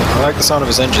like it. I like the sound of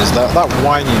his engines. That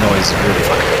whiny noise is really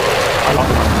funny. I like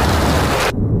that.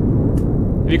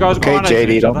 Have you guys okay,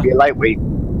 JD, don't be a lightweight.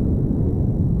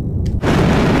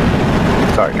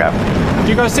 Sorry, Cap. Do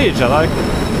you guys see each other?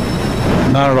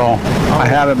 Not at all. Oh. I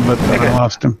had him, but I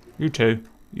lost him. You two.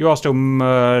 You are still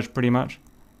merged, pretty much.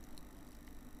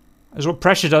 That's what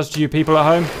pressure does to you people at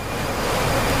home.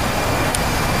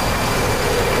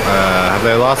 Have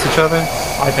they lost each other?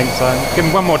 I think so. Give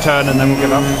him one more turn and then we'll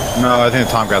give up. No, I think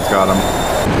the Tomcat's got him.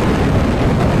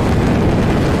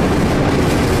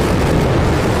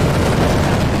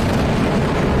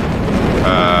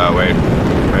 Wait.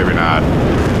 Maybe not.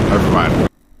 Never mind.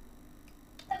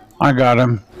 I got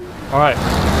him. Alright,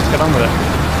 let's get on with it.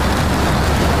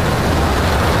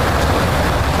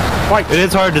 Fight. It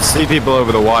is hard to see people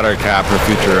over the water cap for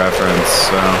future reference,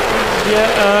 so...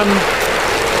 Yeah,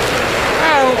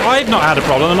 well, I've not had a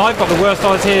problem, and I've got the worst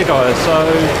eyes here, guys,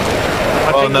 so...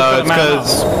 Well, no, it's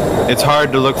because it's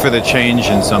hard to look for the change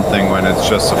in something when it's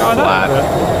just a flat.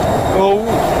 Oh,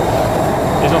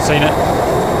 he's not seen it.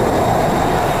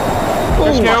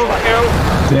 Kill.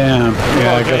 Damn.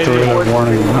 Yeah, I got the red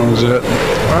warning. That was it.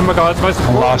 Remember, guys, most I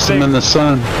important lost him in the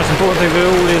sun. Most important thing of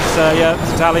all is, yeah,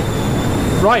 it's a tally.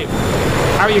 Right.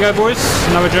 Out you go, boys.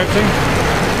 No ejecting.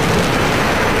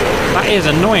 That is,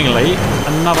 annoyingly,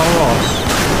 another loss.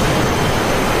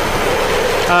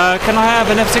 Can I have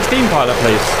an F-16 pilot,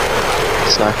 please?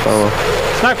 Snack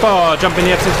bar, jump in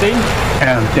the F-16.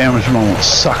 Yeah, damage moment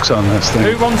sucks on this thing.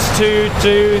 Who wants to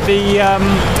do the,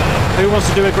 who wants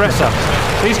to do aggressor?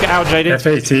 Please get out, JD.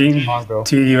 F-18,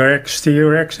 T-Rex,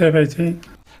 F-18.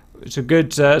 It's a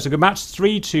good match.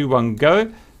 3, 2, 1,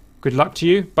 go. Good luck to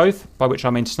you both, by which I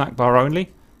mean snack bar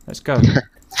only. Let's go. No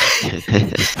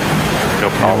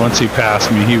problem. Once he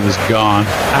passed me, he was gone.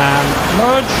 And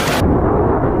merge.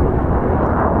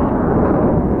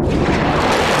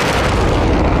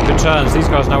 Good turns. These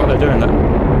guys know what they're doing. Look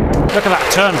at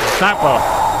that turn for snack bar.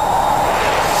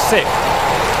 Sick.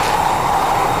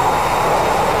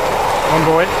 One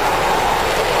boy.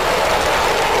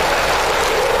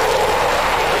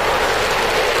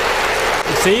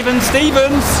 Stevens!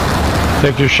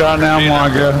 Take your shot now,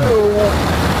 Marga.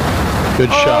 Good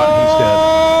shot, he's dead.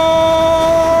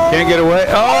 Can't get away.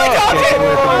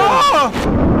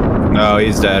 No,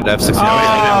 he's dead. F-16.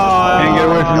 Can't get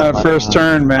away from that first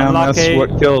turn, man. Unlucky. That's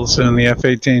what kills in the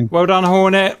F-18. Well done,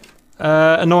 Hornet.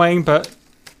 Annoying, but...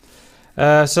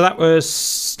 so that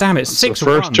was... Damn it, 6-1.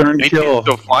 First turn kill.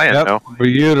 Still flying, Yep, though.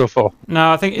 beautiful.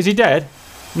 No, I think... Is he dead?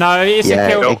 No, it's a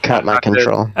kill. Yeah, it cut my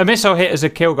control. A missile hit is a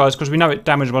kill, guys, because we know it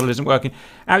damage model isn't working.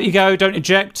 Out you go, don't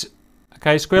eject.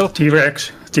 Okay, Squill.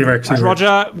 T-Rex.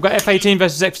 Roger. We've got F-18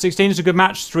 versus F-16. It's a good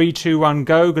match. 3, 2, 1,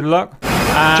 go. Good luck.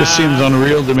 Just seems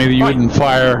unreal to me that you wouldn't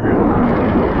fire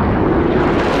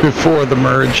before the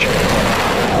merge.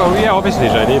 Well, yeah, obviously,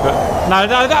 JD, but... No,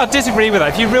 I disagree with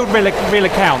that. If you real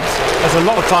accounts, there's a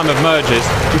lot of time of merges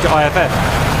due to IFF.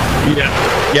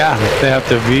 Yeah, they have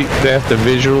to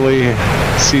visually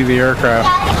see the aircraft.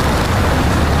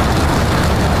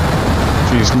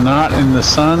 If he's not in the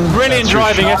sun. Brilliant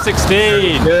driving,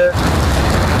 F-16.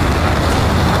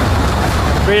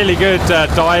 Really good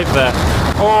dive there.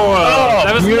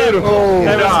 There was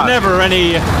never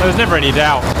any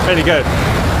doubt. Really good.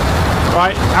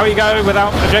 Right, how you go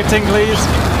without ejecting, please?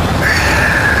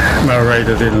 No, right,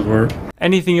 that didn't work.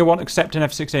 Anything you want except an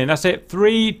F-16. That's it.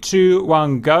 3, 2,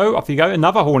 1, go. Off you go.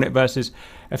 Another Hornet versus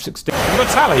F-16. You've got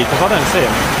Tally, because I don't see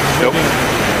him. Nope.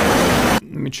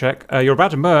 Let me check. You're about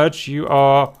to merge. You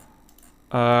are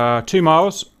 2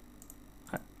 miles.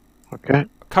 Okay.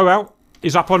 Co-out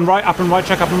is up and right.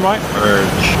 Check up and right.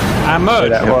 Merge. And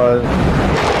merge. That was.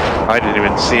 I didn't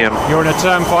even see him. You're in a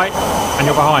turn fight, and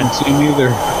you're behind. See him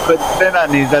either. Couldn't spin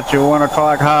on these at your 1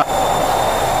 o'clock hot.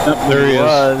 Yep, there he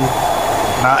is.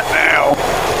 Not now.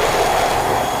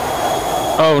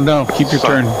 Oh no, keep your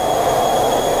turn. Am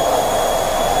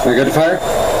I good to fire?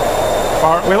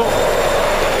 Fire at will.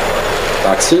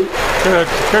 Box suit.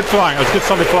 Good flying. It was good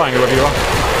solid flying, whoever you are.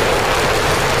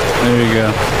 There you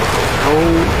go.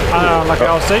 Like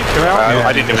I'll see. Go out.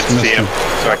 I didn't even see him,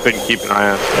 so I couldn't keep an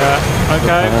eye on him. Yeah,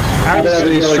 okay.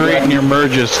 Stay straight in your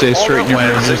merges. Stay straight in your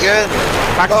merges.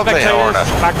 Back to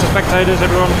spectators.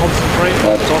 Everyone concentrate.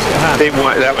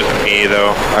 That was me,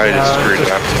 though. I just screwed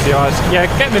it up. BBIs. Yeah,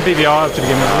 get them in BBI to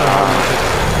begin with.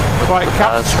 Right,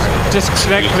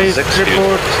 disconnect, please.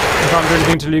 Ripcord. I can't do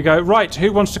anything till you go. Right,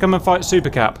 who wants to come and fight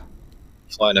Supercap?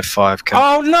 Flying F5.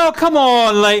 Oh no, come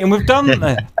on, Leighton, we've done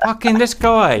that. Fucking this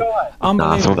guy.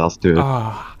 Nah, someone else do it.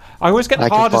 I always get the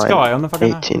hardest guy on the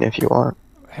fucking 18 if you want.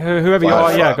 Whoever you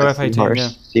are, yeah, go F18. Yeah.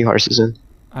 Seahorse is in.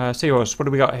 Seahorse, what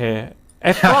do we got here?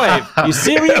 F5. You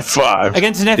serious? F5.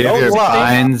 Against an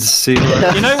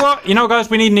F16? You know what? You know, guys,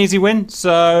 we need an easy win,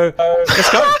 so let's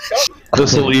go.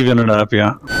 This will even it up,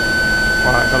 yeah.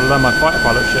 Alright, gotta learn my fighter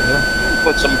pilot shit here.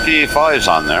 Put some P5s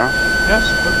on there. Yes,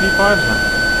 put P5s on.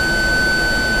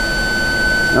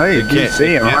 Oh, you can't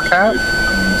see him, huh?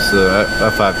 So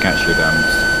F5 can't shoot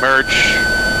arms. Merge.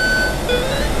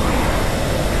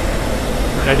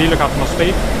 JD, look up my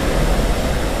speed.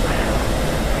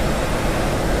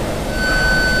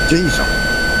 Jesus.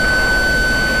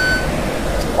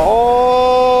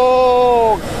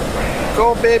 Oh!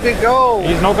 Go, baby, go!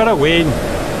 He's not gonna win.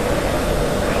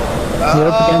 You're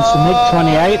up against the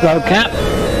MiG-28, low cap.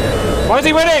 Why is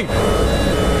he winning?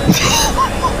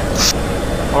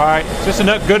 Alright, just a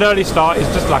good early start. He's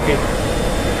just lucky.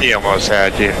 He almost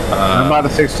had you. About a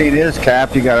 16 is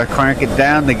capped. You gotta crank it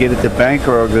down to get it to bank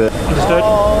real good. Understood.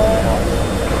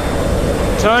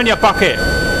 Turn your bucket.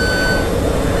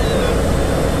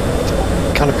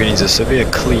 Canopy needs a severe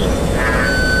clean.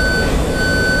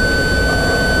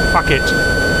 Fuck it.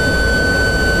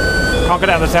 Can't get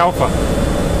out of this alpha.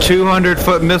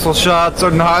 200-foot missile shots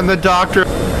are not in the doctrine.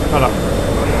 Hold up.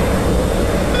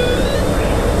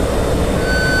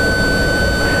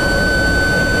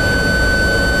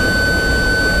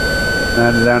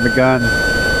 Landed down the gun.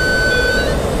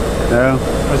 No.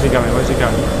 Where's he going? Where's he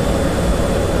going?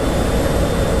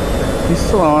 He's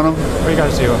still on him. Where you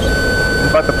going, Seahorse? He's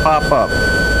about to pop up.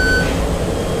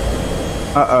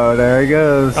 Uh-oh, there he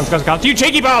goes. Guns. You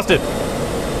cheeky bastard!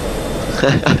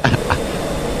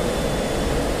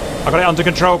 I got it under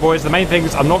control, boys. The main thing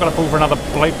is I'm not going to fall for another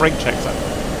brake check. So.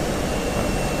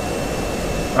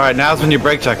 Alright, now's when you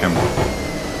brake check him.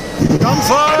 Gun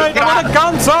side! I'm on a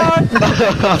gun side!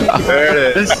 There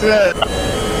it is. This is it.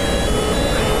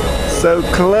 So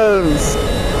close.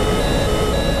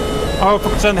 Oh, I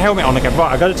forgot to turn the helmet on again.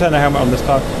 Right, I got to turn the helmet on this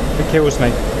time. It kills me.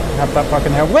 Have that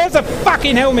fucking helmet. Where's the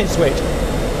fucking helmet switch?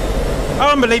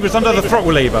 Unbelievable, it's under the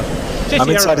throttle lever. I'm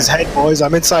inside his head, boys.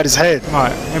 I'm inside his head.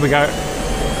 Right, here we go.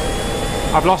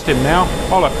 I've lost him now.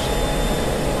 Bollocks.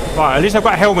 Right, at least I've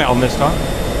got a helmet on this time.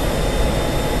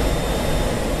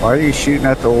 Why are you shooting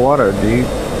at the water, dude?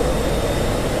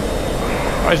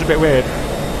 Oh, it's a bit weird.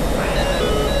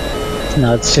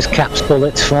 No, it's just Cap's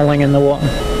bullets falling in the water.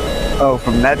 Oh,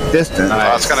 from that distance.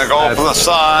 That's gonna go for the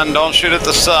sun. Don't shoot at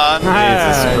the sun.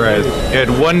 Jesus Christ. You had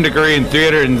 1 degree and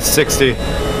 360.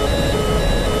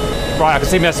 Right, I can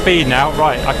see my speed now.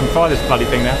 Right, I can fly this bloody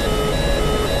thing now.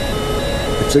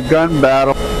 It's a gun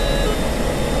battle.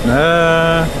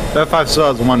 That 5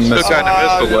 still has 1 missile. Kind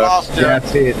of missile left. Yeah, I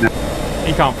see it now.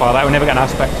 He can't fire that. We'll never get an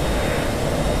aspect.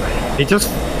 He just...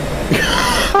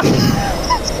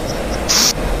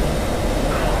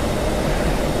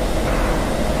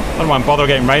 I don't mind bother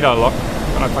getting radar lock.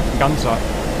 I've got no fucking gun sight.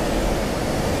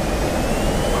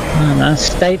 And a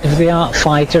state-of-the-art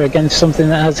fighter against something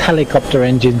that has helicopter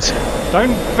engines.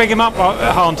 Don't big him up,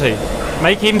 Auntie.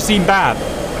 Make him seem bad.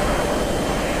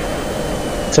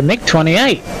 It's a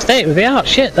MiG-28. State-of-the-art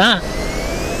shit, that.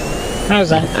 How's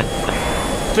that?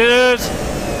 Cheers!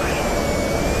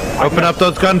 Open up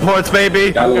those gun ports,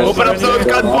 baby! Open up those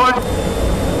gun ports!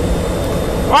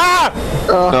 Ah!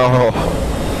 No.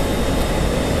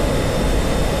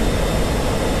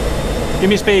 Give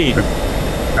me speed.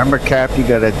 Remember, Cap, you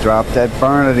gotta drop that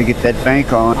burner to get that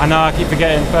bank on. I know, I keep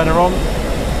forgetting. Burner on.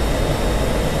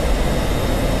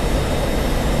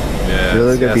 Yeah,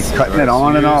 Really gonna be cutting it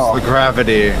on and off. The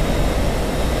gravity.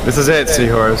 This is it,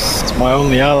 Seahorse. It's my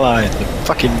only ally. The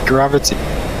fucking gravity.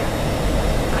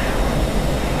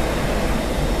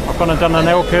 I've gone and done an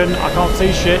Elkin. I can't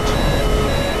see shit.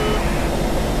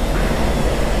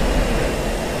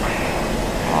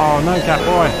 Oh no, Cat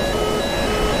boy.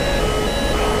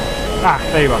 Ah,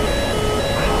 there you are.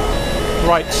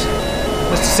 Right,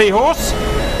 Mr. Seahorse,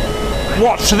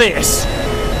 watch this.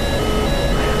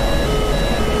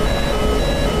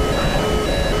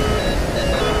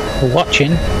 We're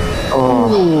watching.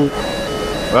 Oh.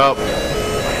 Well,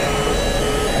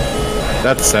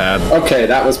 that's sad. Okay,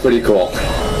 that was pretty cool.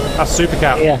 That's Super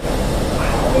Cap. Yeah.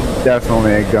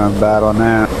 Definitely a gun battle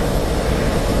now.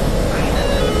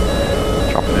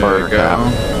 There you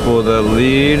go. Pull the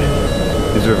lead.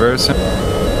 He's reversing.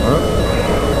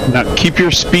 Oh. Now keep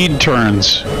your speed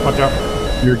turns. Watch out.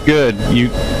 You're good.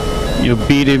 You'll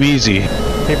beat him easy.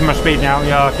 Keeping my speed now.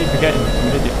 Yeah, I keep forgetting. I'm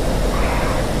an idiot.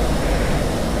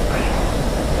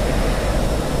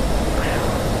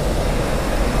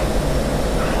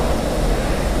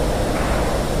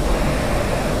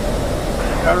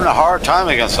 Having a hard time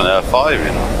against an F5,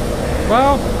 you know.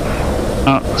 Well,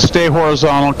 stay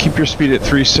horizontal, keep your speed at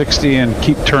 360, and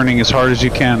keep turning as hard as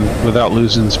you can without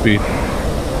losing speed.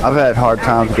 I've had hard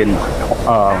times getting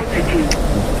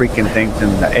freaking things in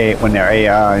the when they're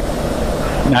AI.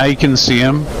 Now you can see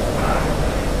them.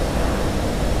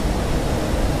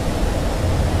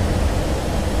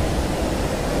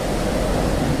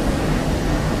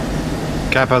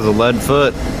 Cap has a lead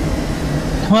foot.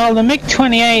 Well, the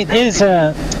MiG-28 is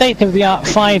a state-of-the-art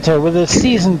fighter with a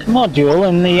seasoned module,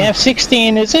 and the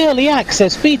F-16 is early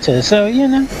access beta, so, you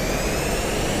know.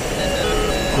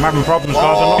 I'm having problems,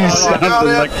 guys.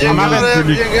 I'm having...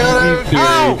 You got him!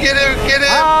 Oh! Get him! Get him!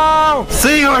 Oh!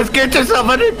 Seahorse, get yourself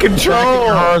under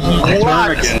control!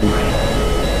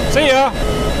 See ya!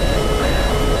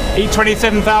 Eat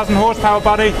 27,000 horsepower,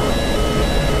 buddy.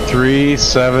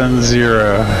 370.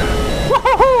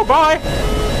 Woohoo! Bye!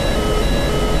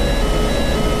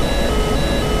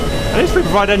 At least we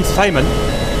provide entertainment.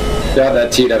 Yeah,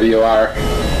 that TWR.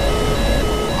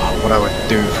 What I would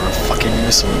do for a fucking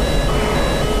missile.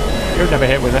 You'll never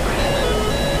hit with it.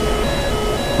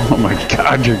 Oh my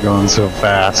god, you're going so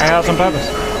fast. I was on purpose.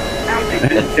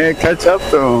 Can't catch up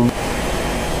to him.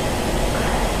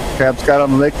 Cap's got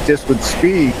him licked just with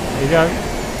speed. There you go.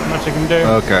 How much you can do.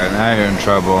 Okay, now you're in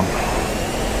trouble.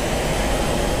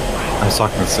 I was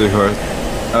talking to Seahorse.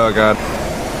 Oh god.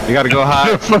 You gotta go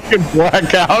high. Fucking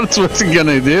blackouts, what's he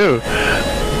gonna do?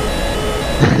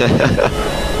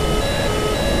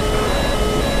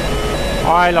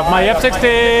 I love my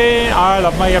F-16. I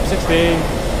love my F-16.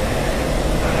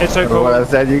 It's so cool. What I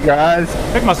said, you guys?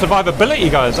 I think my survivability,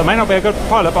 guys. I may not be a good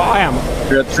pilot, but I am.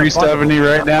 You're at 370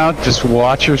 right now. Just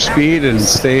watch your speed and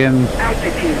stay in.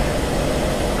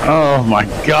 Oh my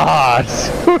god.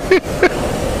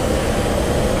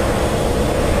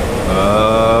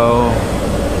 Oh.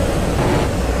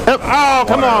 Oh,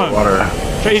 come on. Water.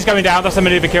 He's going down. That's a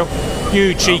maneuver kill.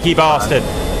 You cheeky bastard.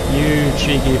 You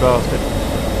cheeky bastard.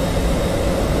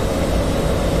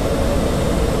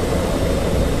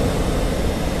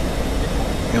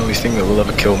 The only thing that will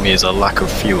ever kill me is a lack of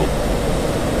fuel.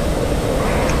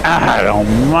 God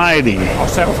almighty. I'll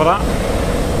settle for that.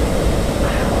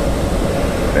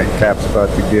 I think Cap's about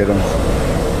to get him.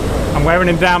 I'm wearing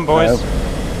him down, boys.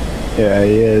 Yeah,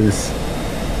 he is.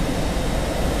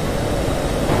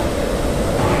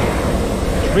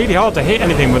 It's really hard to hit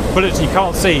anything with bullets you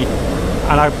can't see,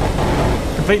 and a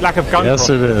complete lack of gun. Yes,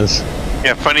 it is.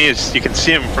 Yeah, funny is you can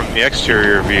see him from the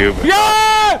exterior view.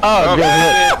 Yeah! Oh, good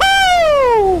hit.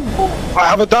 I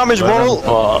have a damage model.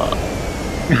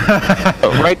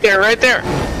 Right there, right there.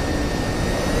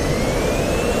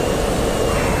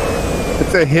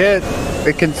 It's a hit.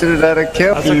 They consider that a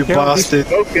kill. That's a kill. Bastard.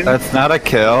 That's not a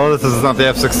kill. This is not the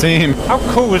F-16. How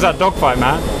cool was that dogfight,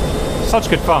 man? Such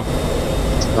good fun.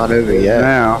 It's not over yet.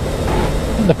 Now.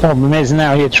 The problem is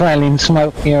now you're trailing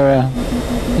smoke. You're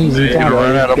easy down.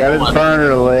 Got his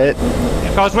burner lit.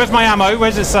 Guys, where's my ammo?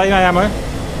 Where's it say my ammo?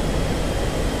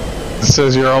 It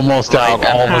says you're almost out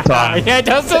all the time. Yeah, it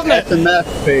does, doesn't it?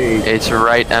 MF page. It's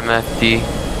right MFD.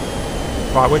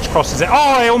 Right, which cross is it? Oh,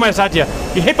 I almost had you.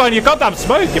 You hit on your goddamn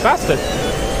smoke, you bastard.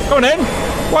 Go on in.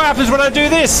 What happens when I do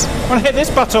this? When I hit this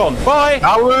button? Bye.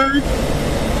 Power.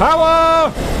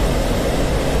 Power.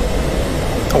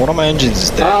 Oh, one of my engines is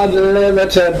dead.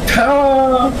 Unlimited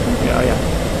power! Yeah, yeah.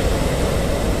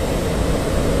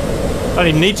 Don't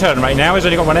even need turn right now. He's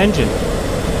only got one engine.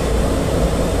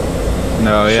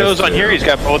 No, he Shows has on here he's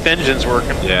got both engines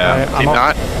working. Yeah. I'm off.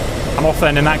 Not. I'm off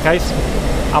then in that case.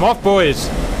 I'm off, boys.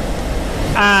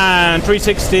 And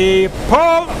 360.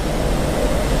 Pull.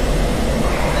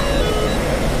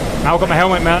 Now I've got my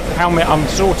helmet. I'm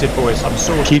sorted, boys. I'm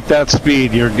sorted. Keep that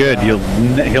speed. You're good.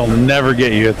 He'll never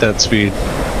get you at that speed.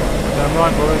 Damn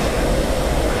right, boys.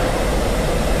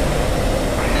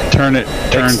 Turn it.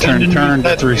 Turn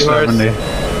to 370.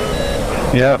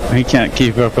 Yep, he can't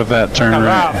keep up with that turn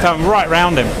Come right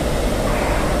round him.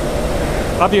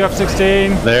 Love you,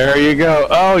 F-16. There you go.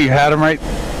 Oh, you had him right.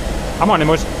 I'm on him,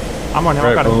 boys. I'm on him.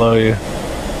 Right below you.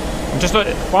 I'm just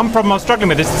one problem I'm struggling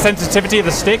with is the sensitivity of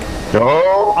the stick.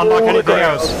 Oh, unlike anything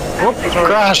else. Oh, sorry.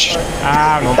 Crash.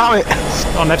 No. Damn it.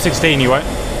 On F-16 you won't.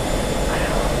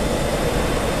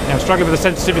 Yeah, I'm struggling with the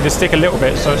sensitivity of the stick a little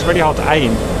bit, so it's really hard to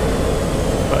aim.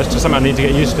 But it's just something I need to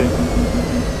get used to.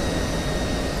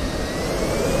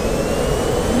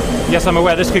 Yes, I'm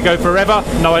aware this could go forever.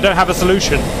 No, I don't have a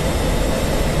solution.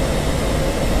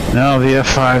 No, the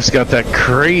F5's got that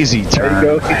crazy turn.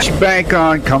 There you go. Get your bank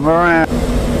on. Come around.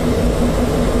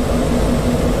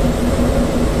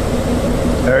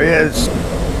 There he is.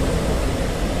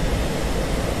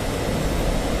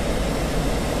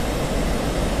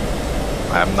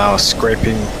 I am now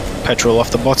scraping petrol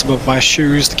off the bottom of my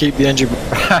shoes to keep the engine.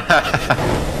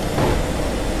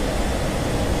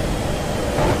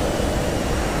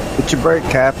 Get your brake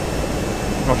cap.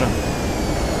 Roger.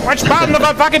 Which button have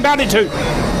I fucking bound it to?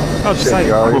 I'll just say.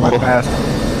 You already went past.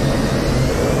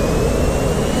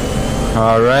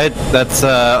 All right, that's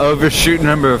overshoot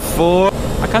number 4.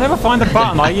 I can never find the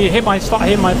button. Start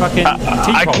hitting my fucking T-pop.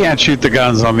 I can't shoot the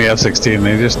guns on the F-16.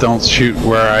 They just don't shoot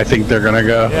where I think they're gonna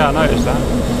go. Yeah, I noticed that.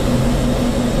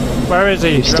 Where is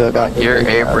he? Your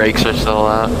air brakes are still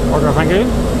out. Okay, thank you.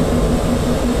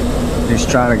 He's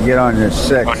trying to get on your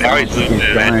 6. Oh, now he's losing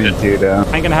an trying engine. to, though.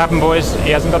 Ain't gonna happen, boys.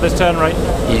 He hasn't got this turn right.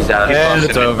 He's out. And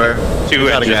it's over. 2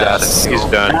 engines. He's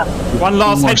done. One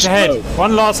last head-to-head.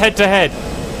 One last head-to-head.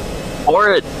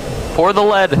 Pour it. Pour the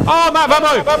lead. Oh, Matt,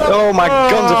 ammo! Oh, my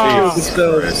guns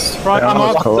are Right, I'm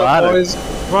off. Collided.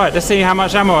 Right, let's see how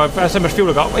much ammo, how much fuel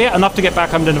I got. Yeah, enough to get back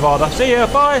home to Nevada. See ya,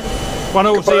 bye.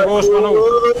 1-0, Seahorse,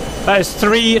 1-0. That is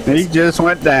 3. He just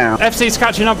went down. FC's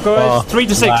catching up, guys. 3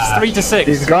 to 6. 3 to 6.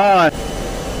 He's gone.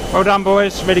 Well done,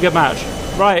 boys. Really good match.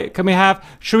 Right, can we have...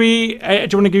 Should we... do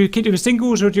you want to keep doing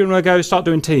singles, or do you want to go start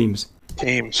doing teams?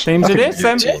 Teams. Teams it is,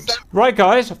 then. Right,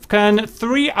 guys. Can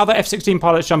 3 other F-16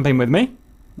 pilots jump in with me?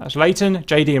 That's Leighton,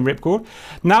 JD, and Ripcord.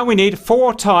 Now we need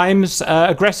 4 times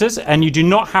aggressors, and you do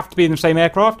not have to be in the same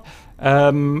aircraft.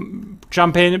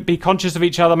 Jump in, be conscious of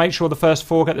each other, make sure the first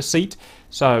 4 get the seat.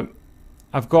 So...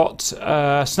 I've got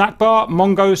Snack Bar,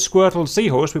 Mongo, Squirtle, and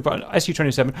Seahorse. We've got an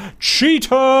Su-27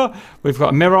 Cheetah. We've got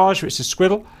a Mirage, which is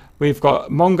Squiddle. We've got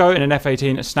Mongo in an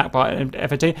F-18, a Snack Bar in an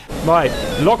F-18. Right,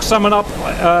 lock someone up,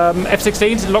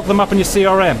 F-16s, lock them up in your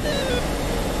CRM.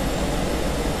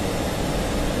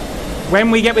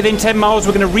 When we get within 10 miles,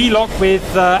 we're going to relock with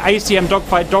ACM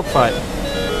Dogfight.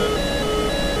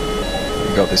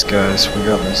 We got this, guys. We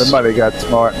got this. Somebody got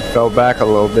smart and fell back a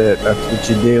little bit. That's what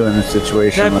you do in a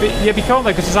situation. Yeah, but you can't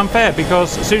though, because it's unfair.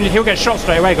 Because as soon as he'll get shot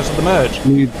straight away because of the merge.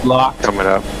 Need lock coming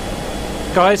up.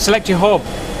 Guys, select your hob.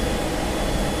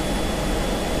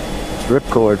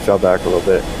 Ripcord fell back a little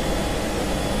bit.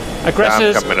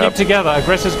 Aggressors keep together.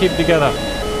 Aggressors keep together.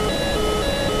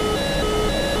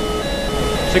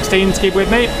 16s keep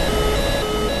with me.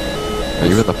 Are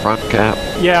you in the front, Cap?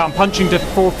 Yeah, I'm punching to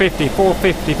 450.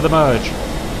 450 for the merge.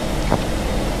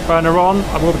 Burner on.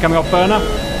 I will be coming off burner.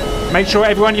 Make sure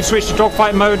everyone you've switched to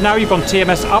dogfight mode now. You've gone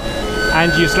TMS up,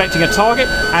 and you're selecting a target,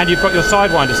 and you've got your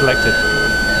sidewinder selected.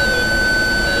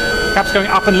 Cap's going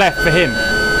up and left for him.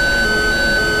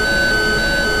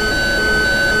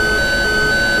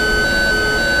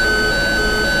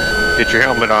 Get your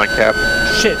helmet on, Cap.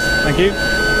 Shit. Thank you.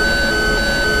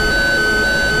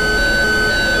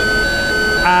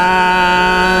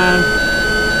 And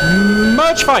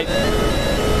merge fight.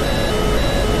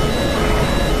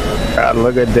 God,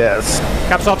 look at this.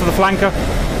 Caps after the flanker.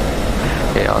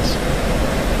 Chaos.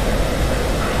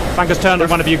 Flanker's turned on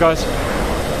one of you guys.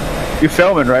 You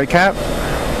filming, right, Cap?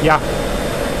 Yeah.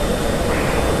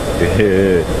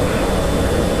 Yeah.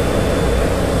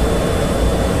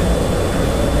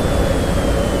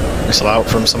 Missile out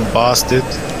from some bastard.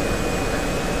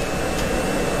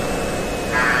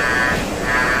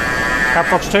 Cap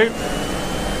Fox 2.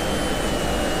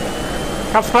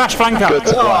 Cap Splash Flanker. Good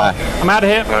fly. I'm out of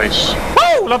here. Nice.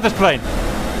 Woo! Love this plane.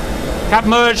 Cap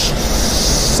merge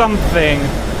something.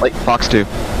 Late Fox 2.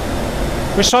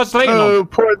 Which side's Leighton Oh, on?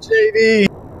 poor JD.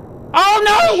 Oh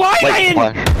no! Why am I in?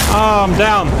 Oh, I'm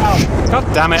down.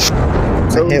 God damn it.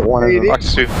 So hit one of them.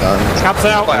 Fox 2. Cap's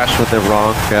out. Splash. With the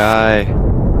wrong guy.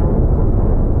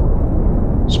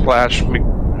 Splash.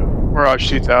 Mirage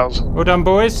 2000. Well done,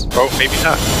 boys. Oh, maybe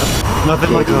not.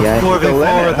 Nothing like a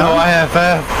 4v4 with no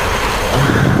IFF.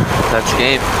 That's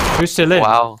game. Who's still in?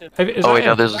 Wow. Is Oh, wait, that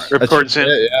no, it? there's Ripcord's in.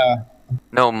 Yeah.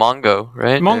 no Mongo,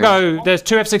 right? Mongo. There's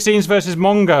 2 F-16s versus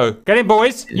Mongo. Get in,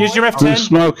 boys. Use your I'm F-10.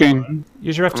 smoking.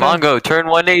 Use your F-10. Mongo, turn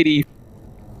 180.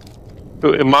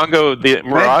 Mongo, the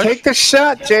Mirage. Man, take the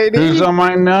shot, JD. Who's on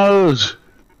my nose?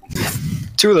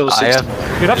 2 of those 6. You'll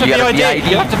have to You got a VID.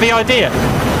 You'll have to VID it.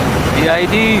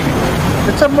 VID.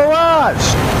 It's a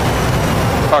Mirage.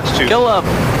 Fox 2. Kill him.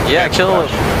 Yeah, kill him.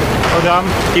 Well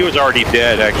done. He was already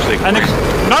dead, actually. And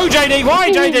no, JD. Why,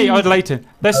 JD? Oh, Leighton.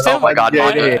 There's still. Oh my God,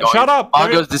 Mongo. Shut up.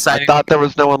 Mongo's deciding. I thought there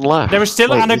was no one left. There is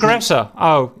still an aggressor.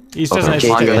 Oh, he doesn't.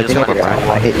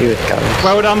 I hit you with guns.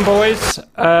 Well done, boys.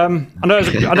 I know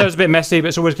it's a bit messy, but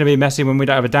it's always going to be messy when we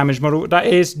don't have a damage model. That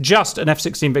is just an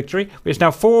F-16 victory. It's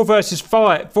now 4 versus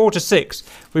 5, 4 to 6.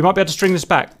 We might be able to string this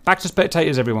back. Back to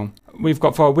spectators, everyone. We've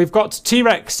got 4. We've got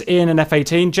T-Rex in an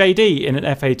F-18, JD in an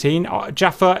F-18,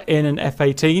 Jaffa in an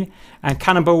F-18, and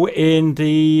Cannonball in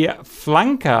the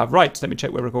flanker. Right, let me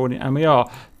check we're recording, and we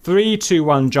are. 3, 2,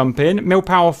 1, jump in. Mill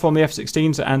power from the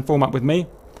F-16s and form up with me.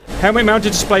 Helmet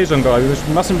mounted displays on, guys.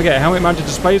 We mustn't forget helmet mounted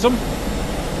displays on.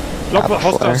 Lock the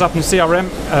hostiles up in CRM.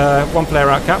 1 player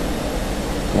out, Cap.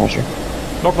 Roger.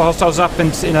 Lock the hostiles up in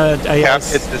a Cap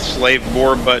hit the slave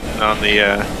bore button on the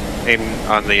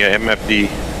MFD.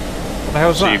 What the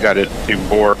hell is so that? You got it to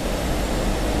bore. Do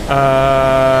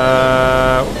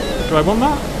I want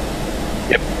that?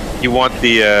 Yep. You want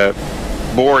the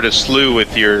bore to slew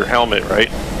with your helmet, right?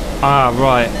 Ah,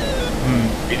 right.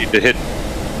 You need to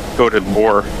go to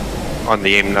bore on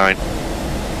the AIM-9.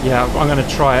 Yeah, I'm going to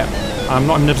try it. I'm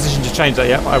not in a position to change that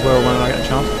yet, but I will when I get a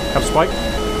chance. Have spike.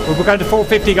 We'll go to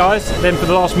 450, guys. Then for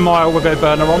the last mile, we'll go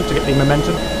burner on to get the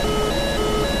momentum.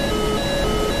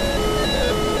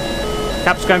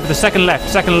 Cap's going for the second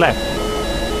left.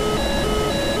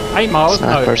 8 miles?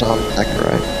 Snipers No. on second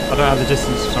right. I don't have the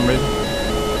distance for some reason.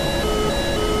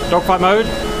 Dogfight mode.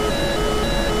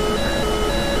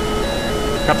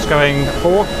 Cap's going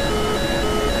 4.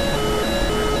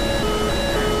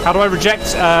 How do I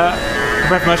reject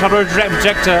ref mode? How do I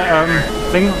reject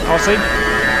thing? RC?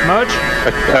 Merge.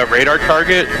 Radar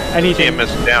target. Anything.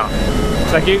 TMS down.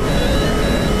 Thank you.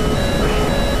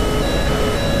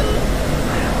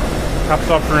 Caps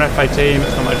off for an F-18.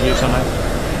 It's not much use on it.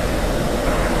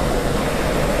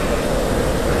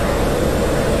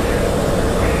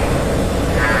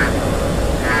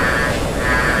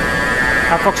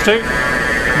 Cap Fox 2.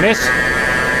 Miss.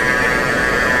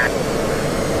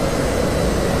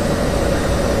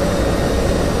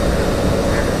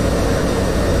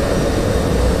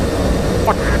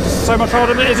 Fuck, so much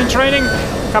harder than it is in training.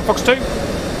 Cap Fox 2.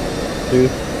 2.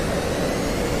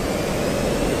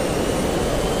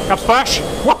 Cap Splash.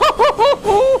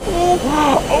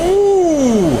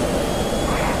 Oh!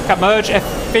 Cap Merge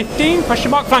F-15,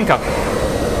 question mark, flanker.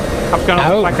 Cap gun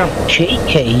on flanker.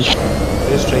 Cheeky.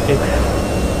 It is cheeky.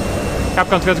 Cap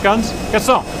guns, go to guns. Get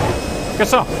some. Get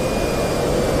some.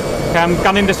 Okay, I'm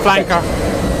gunning this flanker.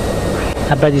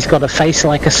 I bet he's got a face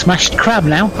like a smashed crab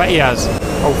now. Bet he has.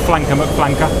 Oh, flanker,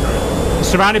 McFlanker. He's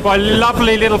surrounded by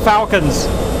lovely little falcons.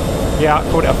 Yeah, I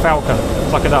called it a falcon.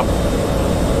 Suck it up.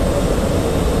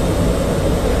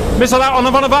 Missile out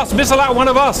on one of us! Missile out on one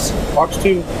of us! Fox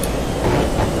 2.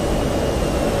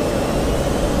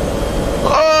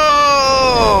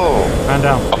 Oh! Man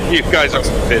down. Oh, you guys are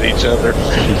fit each other.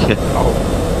 Oh.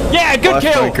 Yeah, good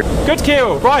kill! Good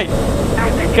kill! Right.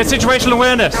 Get situational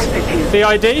awareness.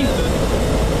 BID.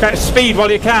 Get speed while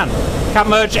you can. Cap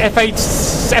Merge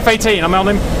F-18. I'm on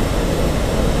him.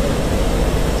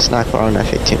 Sniper on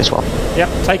F-18 as well. Yep,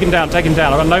 take him down, take him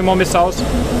down. I've got no more missiles.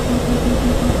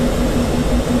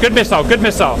 Good missile, good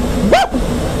missile. Woo!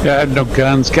 Yeah, I had no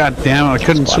guns. God damn it, I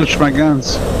couldn't switch my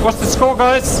guns. What's the score,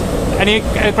 guys? Any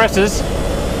aggressors?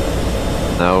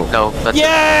 No.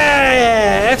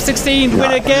 Yeah! F-16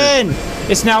 win again!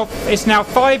 It's now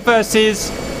 5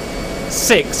 versus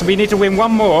 6. We need to win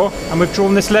one more, and we've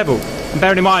drawn this level. And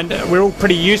bearing in mind, we're all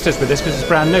pretty useless with this because it's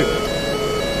brand new.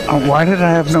 Why did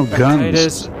I have no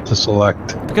guns to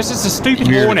select? Because it's a stupid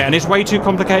Hornet and it's way too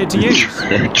complicated to use.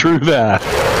 True that.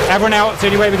 Everyone out. It's the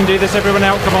only way we can do this. Everyone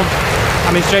out. Come on.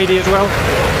 I mean, JD as well.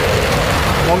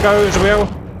 One go as well.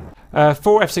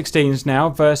 4 F-16s now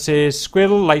versus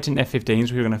Squirrel, latent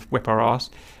F-15s. We're going to whip our ass.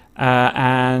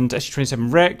 And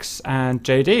SU-27 Rex and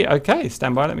JD. Okay,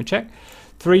 stand by. Let me check.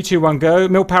 3, 2, 1, go.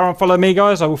 Mil power on follow me,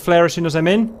 guys. I will flare as soon as I'm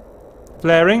in.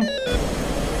 Flaring.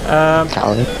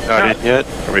 Not in yet.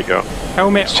 Here we go.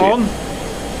 Helmet on.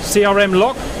 CRM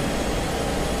lock.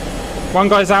 One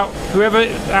guy's out. Whoever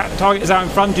that target is out in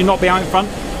front, do not be out in front.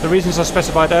 The reasons I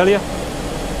specified earlier.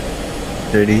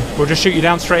 30. We'll just shoot you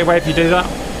down straight away if you do that.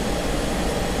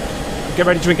 Get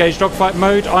ready to engage dogfight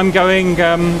mode. I'm going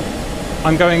boar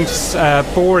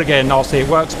again, RC. It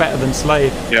works better than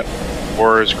slave. Yep.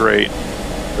 Boar is great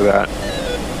for that.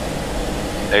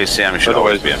 ACM should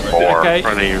always be in boar in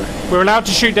front of you. We're allowed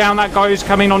to shoot down that guy who's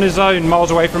coming on his own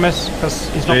miles away from us because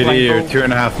he's not playing you're ball.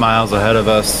 2.5 miles ahead of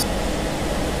us.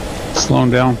 Slow him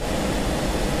down.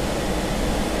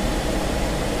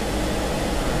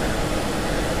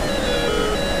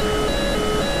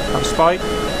 Have spike.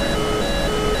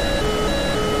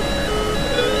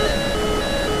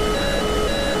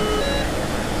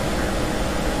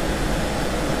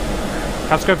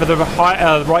 Let's go for the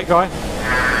right guy.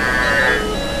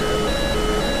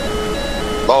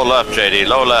 Low left, JD.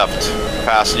 Low left.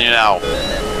 Passing you now.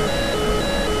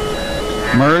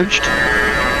 Merged.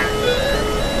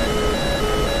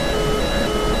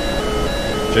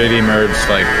 JD merged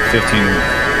like 15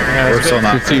 or so,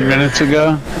 not 15 minutes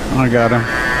ago. I got him.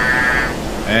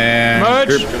 And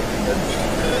merge.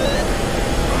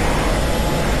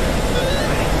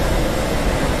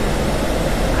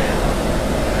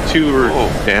 Two or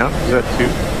down? Is that 2?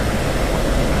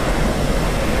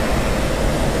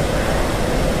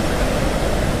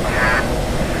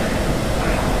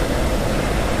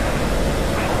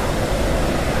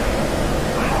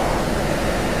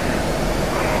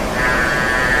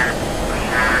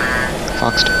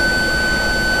 Fox.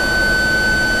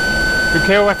 Good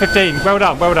kill, F-15. Well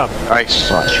done, well done. Nice.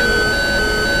 Flash.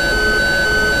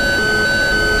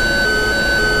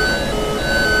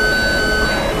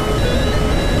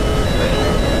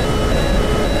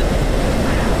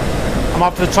 I'm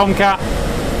up for the Tomcat.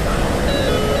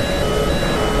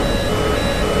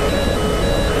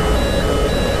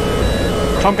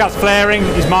 Tomcat's flaring.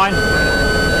 He's mine.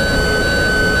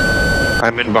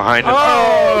 I'm in behind him.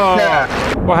 Oh!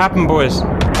 What happened, boys?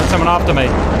 There's someone after me.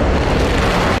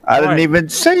 I didn't even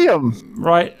see him.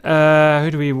 Right,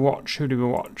 who do we watch? Who do we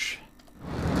watch?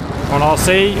 On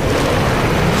RC.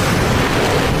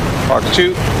 Fox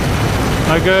 2.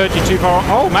 No good, you're too far.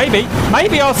 Oh, maybe.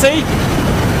 Maybe RC.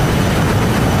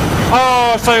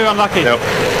 Oh, so unlucky. Nope.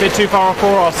 Bit too far off for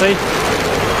RC.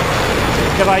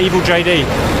 Get that evil JD.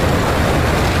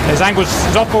 His angle's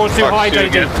his off-board's too high,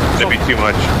 JD. That'd be too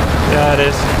much. Yeah, it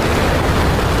is.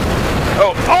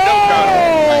 Oh! Oh!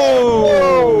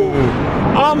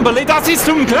 Unbelievable. Das ist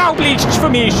unglaublich für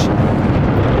mich.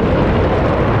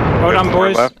 Well done,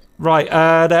 boys. Right,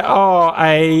 there are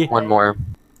a... One more.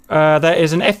 There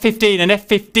is an F-15, an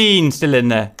F-15 still in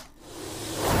there.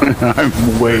 I'm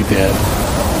way dead.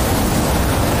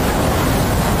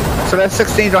 So that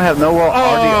 16 don't have no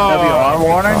WR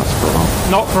warning?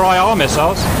 Not for IR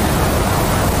missiles.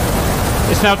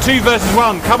 It's now 2 versus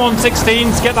 1. Come on,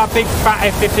 16s, get that big fat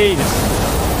F-15s.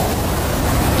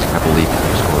 I believe in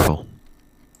you, Squirtle.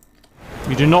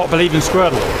 You do not believe in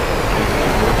Squirtle.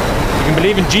 You can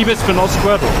believe in Jeebus, but not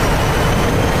Squirtle.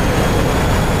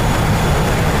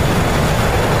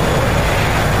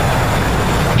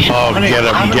 Oh, get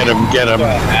him, get him, get him.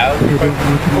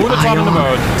 All the time in the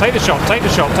mode. Take the shot, take the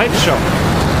shot, take the shot.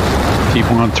 Keep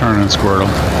on turning, Squirtle.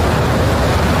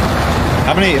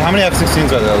 How many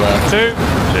F-16s are there left? 2.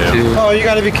 Oh, you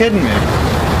gotta be kidding me.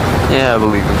 Yeah, I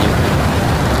believe in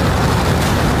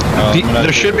you.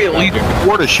 There should be at least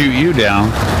 4 to shoot you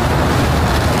down.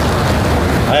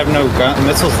 I have no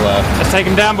missiles left. Let's take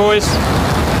him down, boys.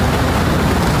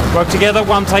 Work together.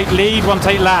 1 take lead, 1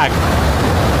 take lag.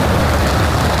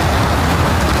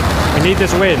 We need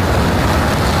this win.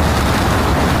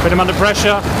 Put him under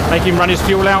pressure. Make him run his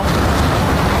fuel out.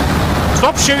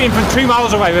 Stop shooting from 2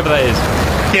 miles away, whoever that is.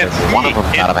 One of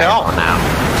them's out of ammo now.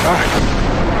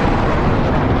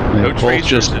 No both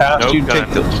just passed no you. Take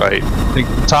the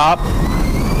top.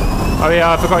 Oh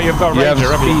yeah, I forgot you've got a Ranger.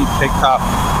 Take top.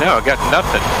 No, I got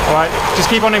nothing. All right, just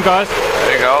keep on him, guys.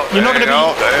 There you go. You're not there going you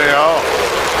to go. There you go.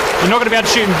 You're not going to be able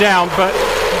to shoot him down, but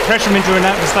pressure him into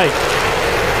that mistake.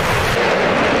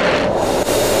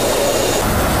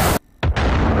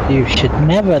 You should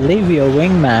never leave your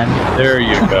wingman. There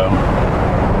you go.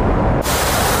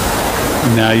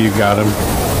 Now you got him.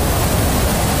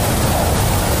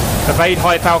 Evade,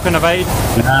 high Falcon, evade.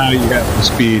 Now you got the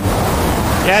speed.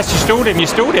 Yes, you stalled him, you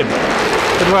stalled him.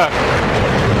 Good work.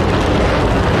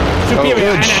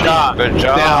 Superior good shot. Good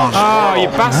job. Down. Oh, you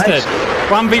bastard.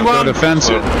 1v1.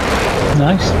 Defensive.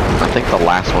 Nice. I think the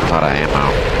last one's out of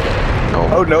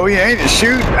ammo. Oh no, he ain't. He's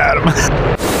shooting at him.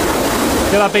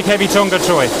 Get that big heavy Tonga,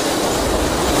 Troy.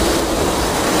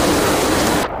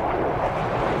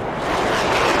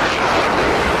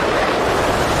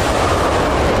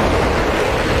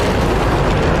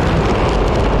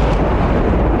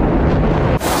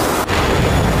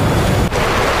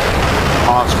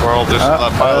 This is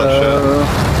that pilot ship.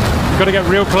 You've got to get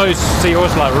real close, see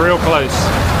horse like real close.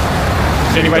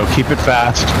 Anyway, keep it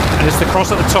fast. And it's the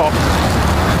cross at the top.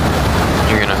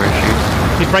 You're gonna hurt you.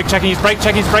 He's brake checking, he's brake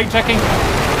checking, he's brake checking.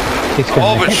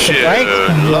 Overshoot.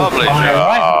 Lovely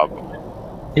job.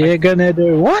 You're gonna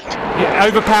do what? Yeah,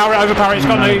 overpower it, overpower it. It's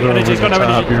got no energy, it's got no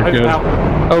energy. Overpower.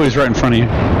 Oh, he's right in front of you.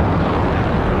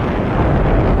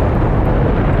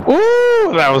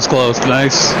 Ooh, that was close.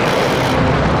 Nice.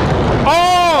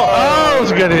 That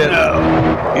was a good hit.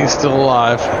 He's still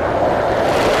alive.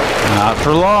 Not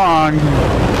for long.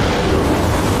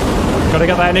 Gotta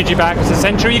get that energy back. It's a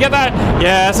century. You get that?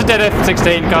 Yeah, it's a dead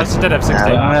F-16, guys. It's a dead F-16.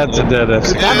 That's a dead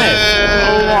F-16. Damn it.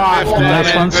 Oh,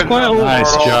 nice one, Squirtle.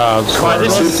 Nice job, Right,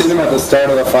 this You is... seen him at the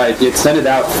start of the fight. He extended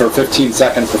out for 15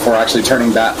 seconds before actually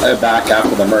turning back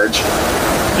after the merge.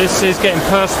 This is getting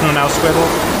personal now, Squirtle.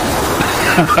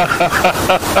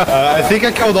 I think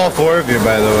I killed all 4 of you,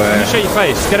 by the way. Show your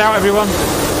face. Get out, everyone.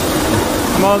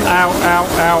 Come on. Ow, ow,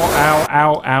 ow, ow,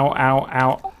 ow, ow, ow,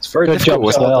 ow. It's very difficult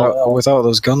without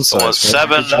those gun sights. It was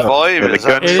 7-5. The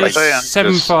gun It is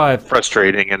 7-5.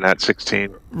 Frustrating in that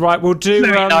 16. Right, we'll do...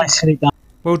 Very nicely done.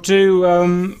 We'll do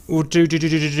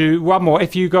one more.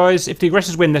 If the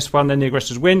aggressors win this one, then the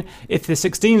aggressors win. If the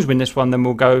 16s win this one, then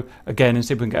we'll go again and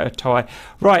see if we can get a tie.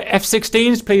 Right,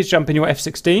 F-16s, please jump in your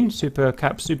F-16. Super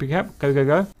cap, go, go,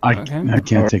 go. I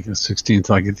can't take the 16th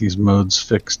until I get these modes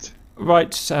fixed.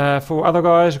 Right, for other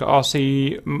guys, we've got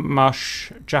RC,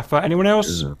 Mush, Jaffa. Anyone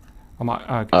else? I might.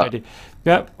 Okay.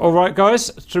 Yep. All right,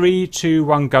 guys. 3, 2,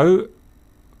 1, go.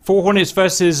 4 Hornets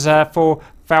versus 4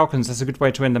 Falcons. That's a good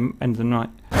way to end the night.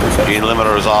 Gene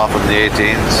limiters off in the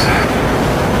 18s.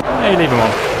 Hey, leave them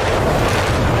on.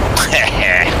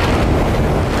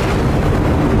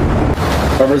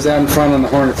 Whoever's out in front on the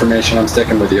Hornet formation, I'm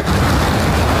sticking with you.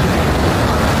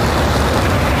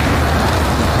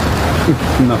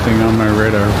 Nothing on my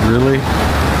radar, really?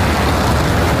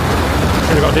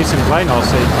 Should have got a decent plane,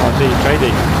 RC, RD,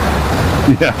 JD.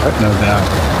 Yeah, no doubt.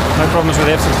 No problems with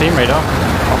the F-16 radar.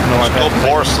 Let's go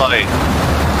Foresight.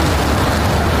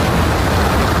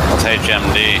 I'll take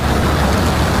MD.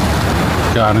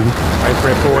 Got him. Wait for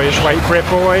it, boys. Wait for it,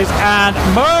 boys. And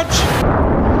merge!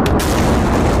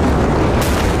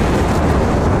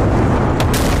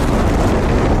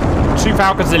 Two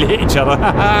Falcons nearly hit each other.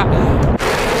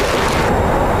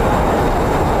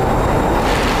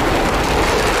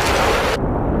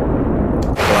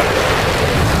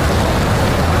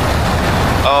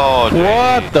 Oh, dude.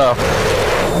 What the?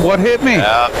 What hit me?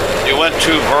 Yeah, you went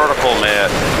too vertical, man.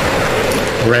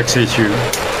 Rex hit you.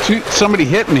 Somebody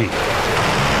hit me.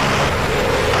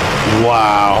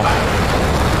 Wow.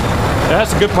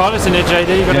 That's a good pilot in it,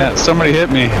 JD. Yeah, somebody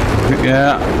hit me.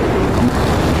 Yeah.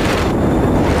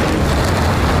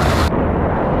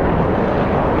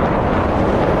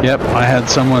 Yep, I had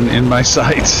someone in my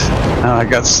sights. I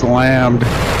got slammed.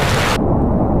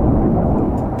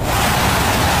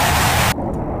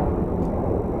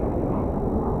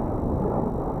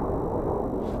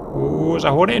 Ooh, there's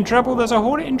a Hornet in trouble. There's a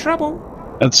Hornet in trouble.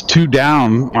 That's 2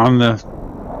 down on the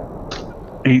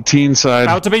 18 side.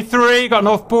 About to be 3. Got an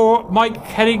off board. Mike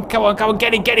heading. Come on, come on.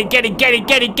 Get it, get it, get it, get it,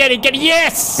 get it, get it, get it.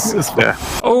 Yes! Yeah.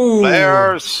 Oh,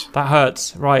 Flares. that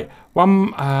hurts. Right.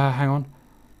 Hang on.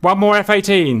 One more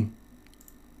F-18.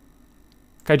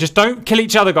 Okay, just don't kill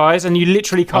each other, guys, and you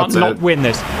literally can't not win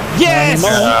this. Yes!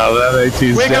 That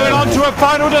 18's We're going on to a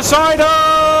final decider!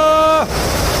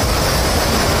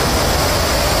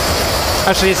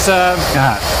 Actually, it's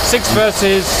 6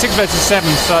 versus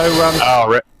 7,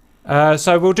 so...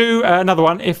 so we'll do another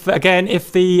one. If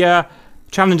the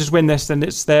challengers win this, then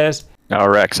it's theirs. Oh,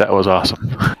 Rex, that was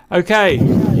awesome. Okay.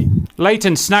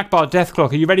 Leighton, Snack Bar, Death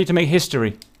Clock, are you ready to make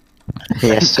history?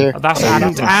 Yes, sir. That's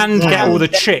and get all the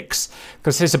chicks,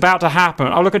 because it's about to happen.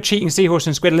 Oh, look at Cheating Seahorse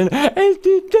and Squiddling. I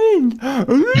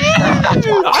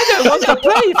don't want to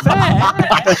play fair.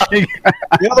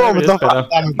 The other one was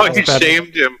Oh, you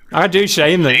shamed him. I do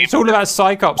shame them. It's all about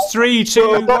Psychops. 3,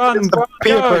 2, 1,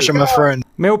 Peer pressure, my friend.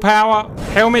 Mill power.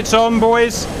 Helmets on,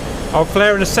 boys. I'll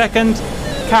flare in a second.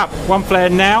 Cap, 1 flare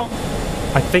now.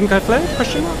 I think I flared?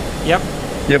 Question mark? Yep.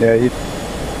 Yeah, you...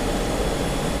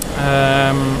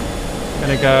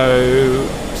 Gonna go.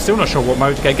 Still not sure what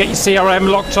mode to get. Get your CRM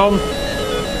locked on.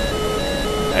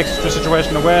 Extra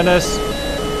situation awareness.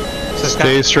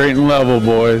 Stay straight and level,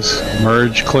 boys.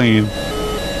 Merge clean.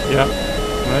 Yep.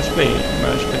 Merge clean.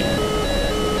 Merge clean.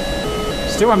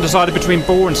 Still haven't decided between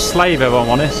Boar and Slave, if I'm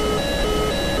honest.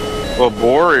 Well,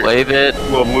 Boar it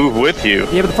will move with you.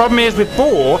 Yeah, but the problem is with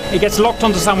Boar, it gets locked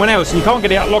onto someone else, and you can't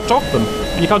get it locked off them,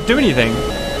 and you can't do anything.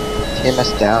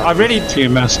 TMS down. I really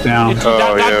TMS down.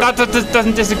 That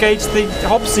doesn't disengage the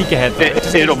Hob Seeker head.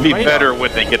 It'll be better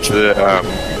when they get to the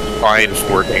vines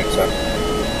working.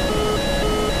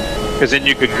 Because then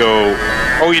you could go.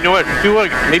 Oh, you know what?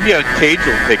 Maybe a cage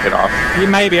will take it off. Yeah,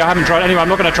 maybe I haven't tried. Anyway, I'm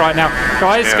not going to try it now.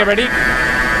 Guys, get ready.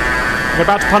 We're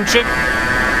about to punch it.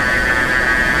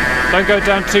 Don't go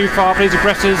down too far, please,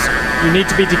 aggressors. You need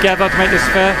to be together to make this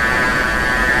fair.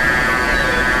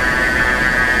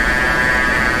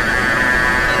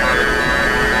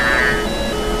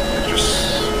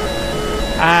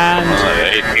 And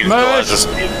merge. A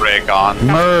speed break on.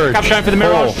 Merge. Cap going for the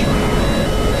Mirage.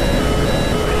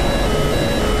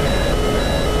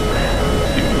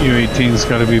 U-18's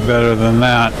got to be better than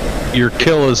that. Your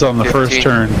kill is on the 15. first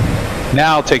turn.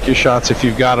 Now take your shots if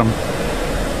you've got them.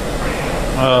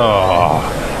 Oh.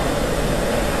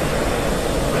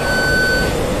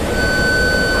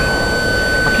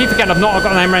 I keep forgetting I've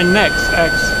got an aim range next.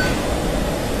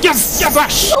 Yes!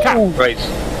 Flash! Cap. Right.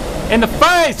 In the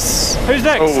face! Who's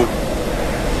next? Oh.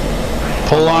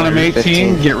 Pull on him,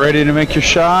 18. Get ready to make your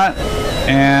shot.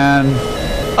 And...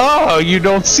 Oh, you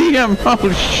don't see him.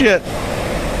 Oh, shit.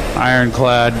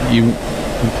 Ironclad, you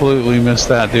completely missed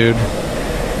that, dude.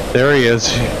 There he is.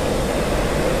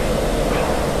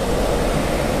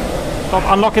 Stop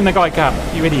unlocking the guy, Cap.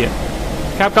 You idiot.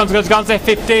 Cap guns,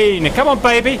 F-15. Come on,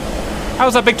 baby.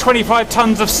 How's that big 25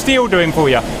 tons of steel doing for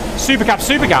you? Super Cap.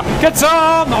 Get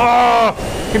some! Oh!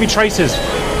 Give me tracers.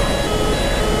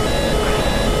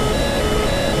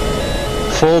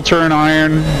 Full turn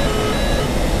iron.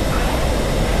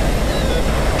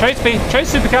 Chase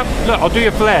Super Cap. Look, I'll do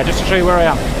your flare just to show you where I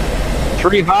am.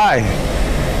 3 high.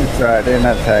 That's right, they're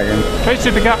not tagging. Chase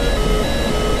Super Cap.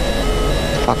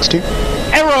 Fox 2.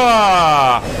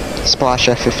 Error! Splash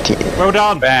F-15. Well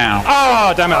done. Bam.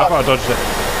 Oh, damn it. I thought I dodged it.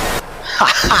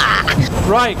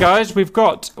 Right, guys, we've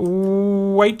got.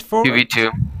 Wait for it.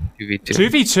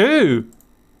 2v2.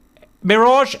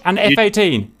 Mirage and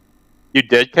F-18. You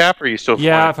dead, Cap, or are you still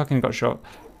Yeah, I flying? fucking got shot.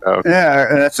 Okay. Yeah,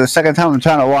 that's the second time I'm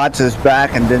trying to watch his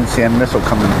back and didn't see a missile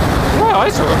coming. Well, I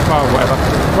saw it. Oh, whatever.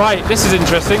 Right, this is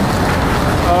interesting.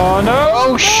 Oh, no.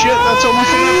 Oh, shit, that's almost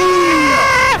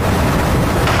enough.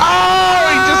 Oh,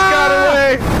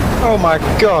 Oh my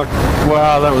god.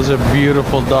 Wow, that was a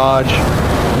beautiful dodge. I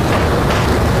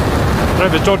don't know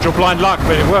if it's dodge or blind luck,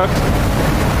 but it worked.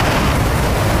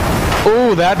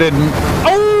 Oh, that didn't.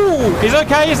 Oh! He's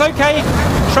okay, he's okay.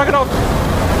 Shrug it off.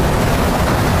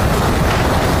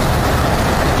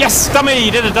 Yes, dummy! He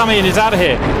did a dummy and he's out of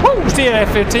here. Woo! See you,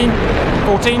 F-15,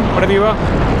 14, whatever you are.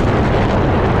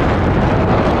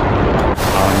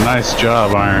 Oh, nice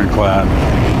job, Ironclad.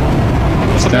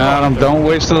 No, don't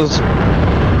waste those.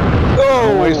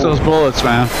 Don't waste those bullets,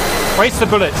 man. Waste the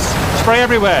bullets. Spray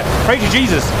everywhere. Pray to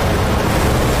Jesus.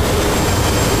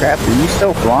 Crap, are you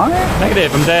still flying?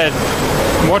 Negative, I'm dead.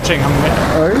 I'm watching.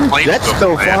 Are your jets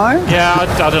still flying? Yeah, I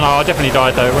don't know. I definitely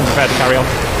died though. I wasn't prepared to carry on.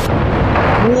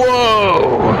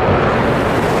 Whoa!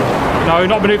 No,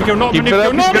 not maneuver kill. Not maneuver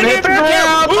kill. Not maneuver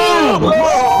kill.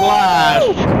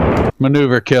 Splash!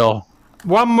 Maneuver kill.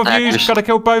 One of you's got to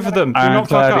kill both of them. Do not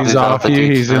fuck up. He's off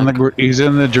you. He's in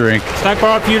the drink. Snack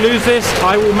bar, if you lose this,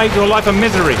 I will make your life a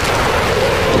misery.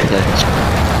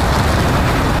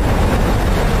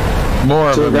 More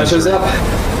of a misery. Up.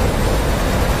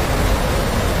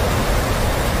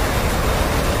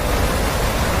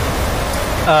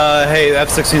 Hey,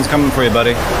 F-16's coming for you,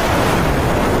 buddy.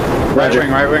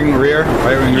 Right wing, rear.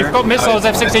 You've got missiles,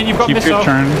 F-16. You've got missiles.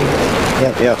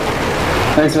 Yep.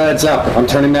 Thanks for the heads up. I'm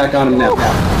turning back on him now.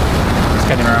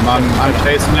 I'm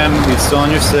chasing him. He's still on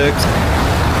your 6.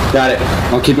 Got it.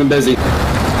 I'll keep him busy.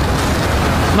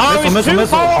 No, missile.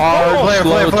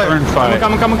 Hard, turn fight.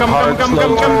 Come.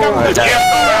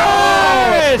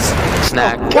 Yes!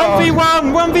 Snack.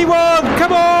 1v1.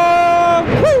 Come on!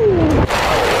 Woo!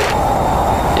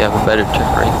 You have a better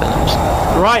turn rate than us.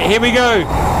 Right, here we go.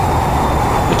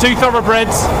 The 2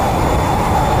 thoroughbreds.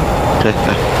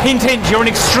 Hint, you're in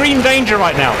extreme danger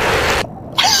right now.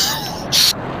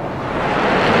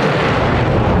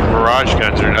 Mirage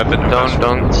guns are nothing.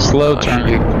 Don't. Slow turn.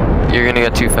 You're gonna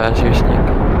get too fast here, Snake.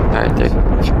 Alright, there.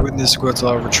 If you win this squad,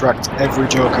 I'll retract every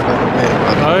joke I've ever made.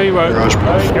 No, you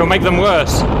won't. You'll make them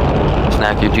worse.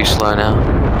 Snack, you're too slow now.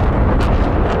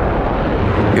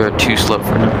 You're too slow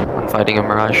for fighting a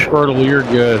Mirage. Turtle, you're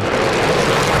good.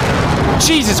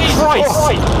 Jesus Christ!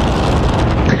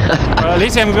 Well, at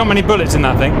least you haven't got many bullets in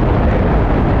that thing.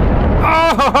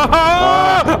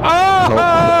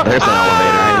 There's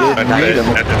an elevator.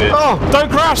 Don't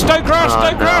crash! Don't crash!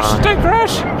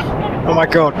 Oh my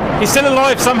god. He's still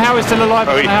alive somehow. He's still alive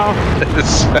somehow.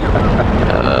 He's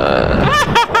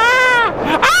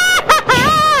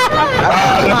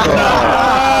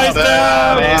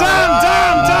down!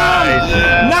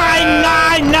 Nine!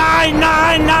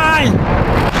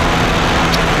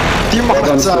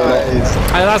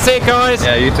 And that's it, guys.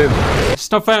 Yeah, you too.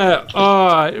 Stop fair.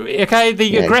 Okay,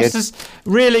 the aggressors,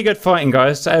 really good fighting,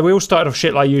 guys. We all started off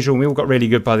shit like usual, and we all got really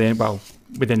good by the end. Well,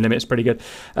 within limits, pretty good.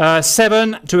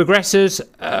 7 to aggressors.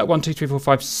 1, 2, 3, 4,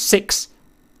 5, 6.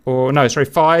 Or no, sorry,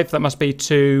 5. That must be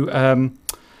to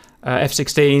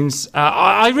F-16s.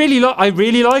 I really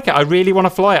like it. I really want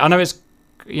to fly it. I know it's,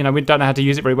 we don't know how to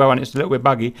use it very well, and it's a little bit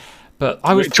buggy. But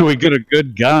I was. Wait till we get a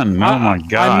good gun. Oh my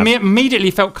god! I immediately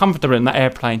felt comfortable in that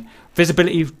airplane.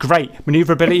 Visibility is great.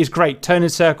 Maneuverability is great. Turning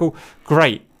circle,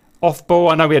 great. Off ball,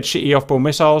 I know we had shitty off ball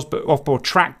missiles, but off ball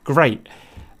track, great.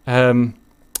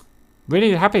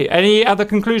 Really happy. Any other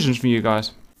conclusions from you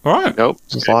guys? All right. Nope.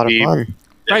 It's a lot of fun.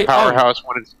 Great. Powerhouse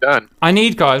when it's done. I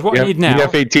need, guys. What I need now. The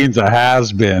F-18's a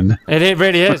has-been. It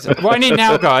really is. What I need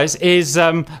now, guys, is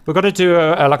we've got to do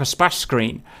like a splash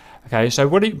screen. Okay, so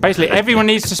basically everyone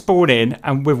needs to spawn in,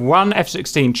 and with one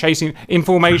F-16 chasing in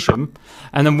formation,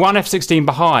 and then one F-16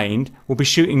 behind will be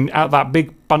shooting out that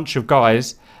big bunch of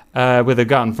guys with a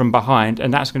gun from behind,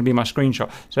 and that's going to be my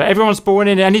screenshot. So everyone spawn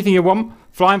in anything you want,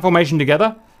 fly in formation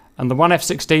together, and the one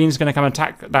F-16 is going to come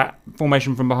attack that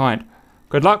formation from behind.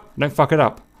 Good luck, don't fuck it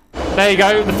up. There you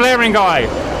go, the flaring guy.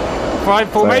 Fly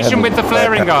formation with the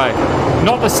flaring guy.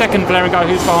 Not the second flaring guy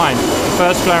who's behind. The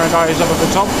first flaring guy is up at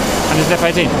the top and is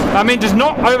F-18. I mean, does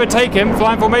not overtake him,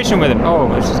 fly in formation with him. Oh,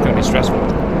 this is going to be stressful.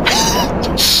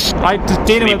 I'm just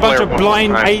dealing with a bunch of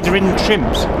blind Adrian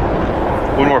chimps.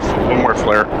 One more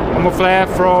flare. One more flare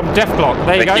from Def Clock.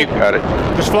 There you go. You got it.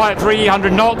 Just fly at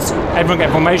 300 knots. Everyone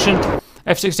get formation.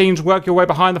 F-16s work your way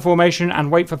behind the formation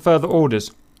and wait for further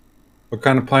orders. What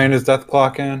kind of plane is Death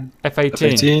Clock in? F-18.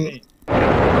 F-18.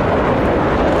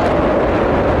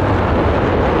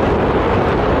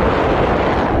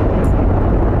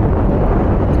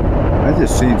 I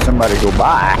just seen somebody go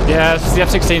by. Yeah, the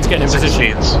F-16's getting in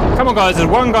position. Come on, guys. There's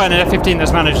one guy in an F-15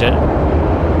 that's managed it.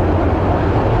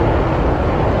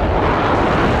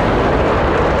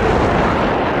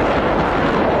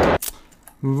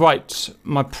 Right.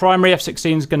 My primary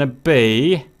F-16 is going to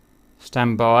be...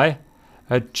 Stand by.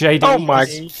 JD. Oh my.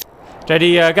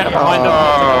 JD, get behind them.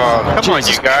 Come on,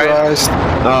 you guys.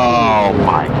 Oh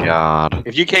my god.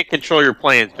 If you can't control your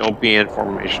planes, don't be in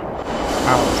formation.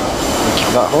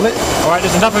 Hold it. Alright,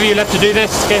 there's enough of you left to do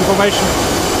this. Get in formation.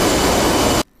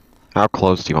 How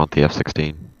close do you want the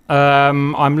F-16?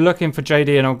 I'm looking for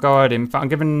JD and I'll guide him. I'm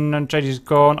giving JD's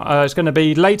gone. It's going to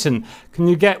be Leighton. Can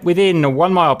you get within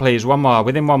 1 mile, please? 1 mile.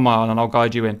 Within 1 mile, and I'll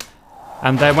guide you in.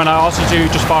 And then when I ask you to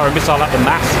just fire a missile at the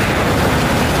mass.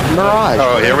 Mirage.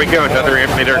 Oh, here we go. Another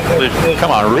mid-air collision.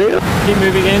 Come on, really? Keep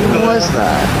moving in. What was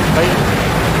that?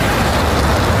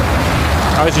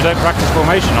 Oh, you don't practice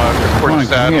formation, Come on,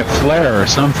 give me a flare or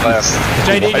something.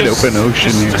 JD, Wide open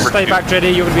ocean here. Just stay back,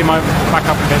 JD. You're going to be my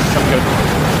backup in case something good.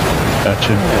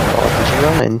 Gotcha.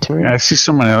 Run into me. I see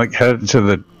someone like headed to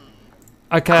the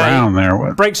ground there.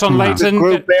 What? Brakes on Leighton.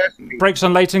 Brakes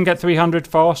on Leighton. Get 300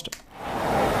 fast.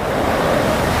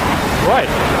 Right.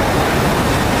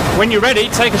 When you're ready,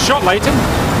 take a shot, Leighton.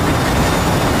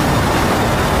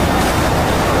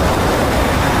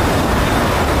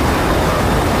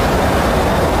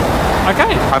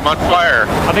 Okay. I'm on fire.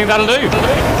 I think that'll do.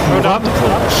 Well done.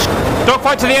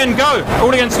 Dogfight to the end. Go.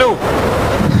 All against all.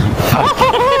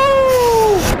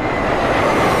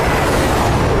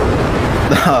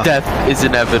 Death is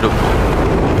inevitable.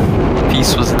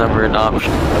 Peace was never an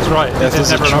option. That's right. Death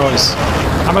is a choice.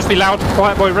 I must be loud,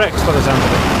 Quiet Boy Rex by the sound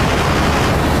of it.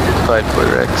 Quiet Boy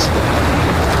Rex.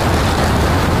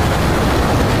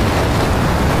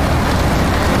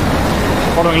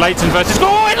 Following Leighton versus...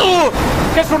 Oh!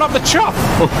 Gets run up the chuff!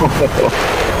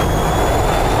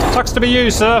 Sucks to be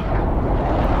you, sir.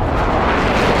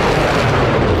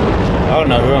 I don't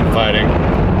know who I'm fighting.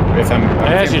 If I'm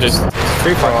Yes, you just...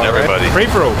 Free for all. Everybody. Free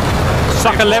for all.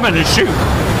 Suck a lemon and shoot.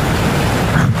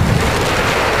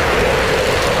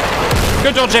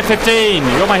 Good dodge, F-15.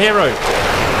 You're my hero.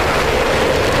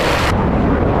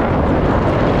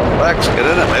 Lex, get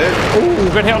in it, mate. Ooh,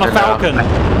 good hit on a Falcon.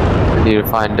 I need to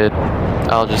find it.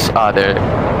 I'll just... there.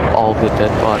 All the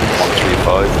dead bodies.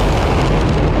 135.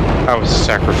 That was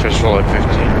sacrificial at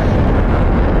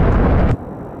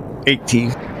 15.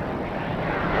 18.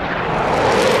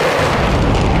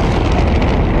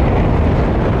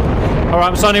 Alright,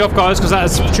 I'm signing off, guys, because that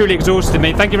has truly exhausted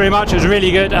me. Thank you very much. It was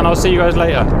really good, and I'll see you guys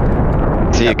later.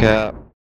 See you, Cap.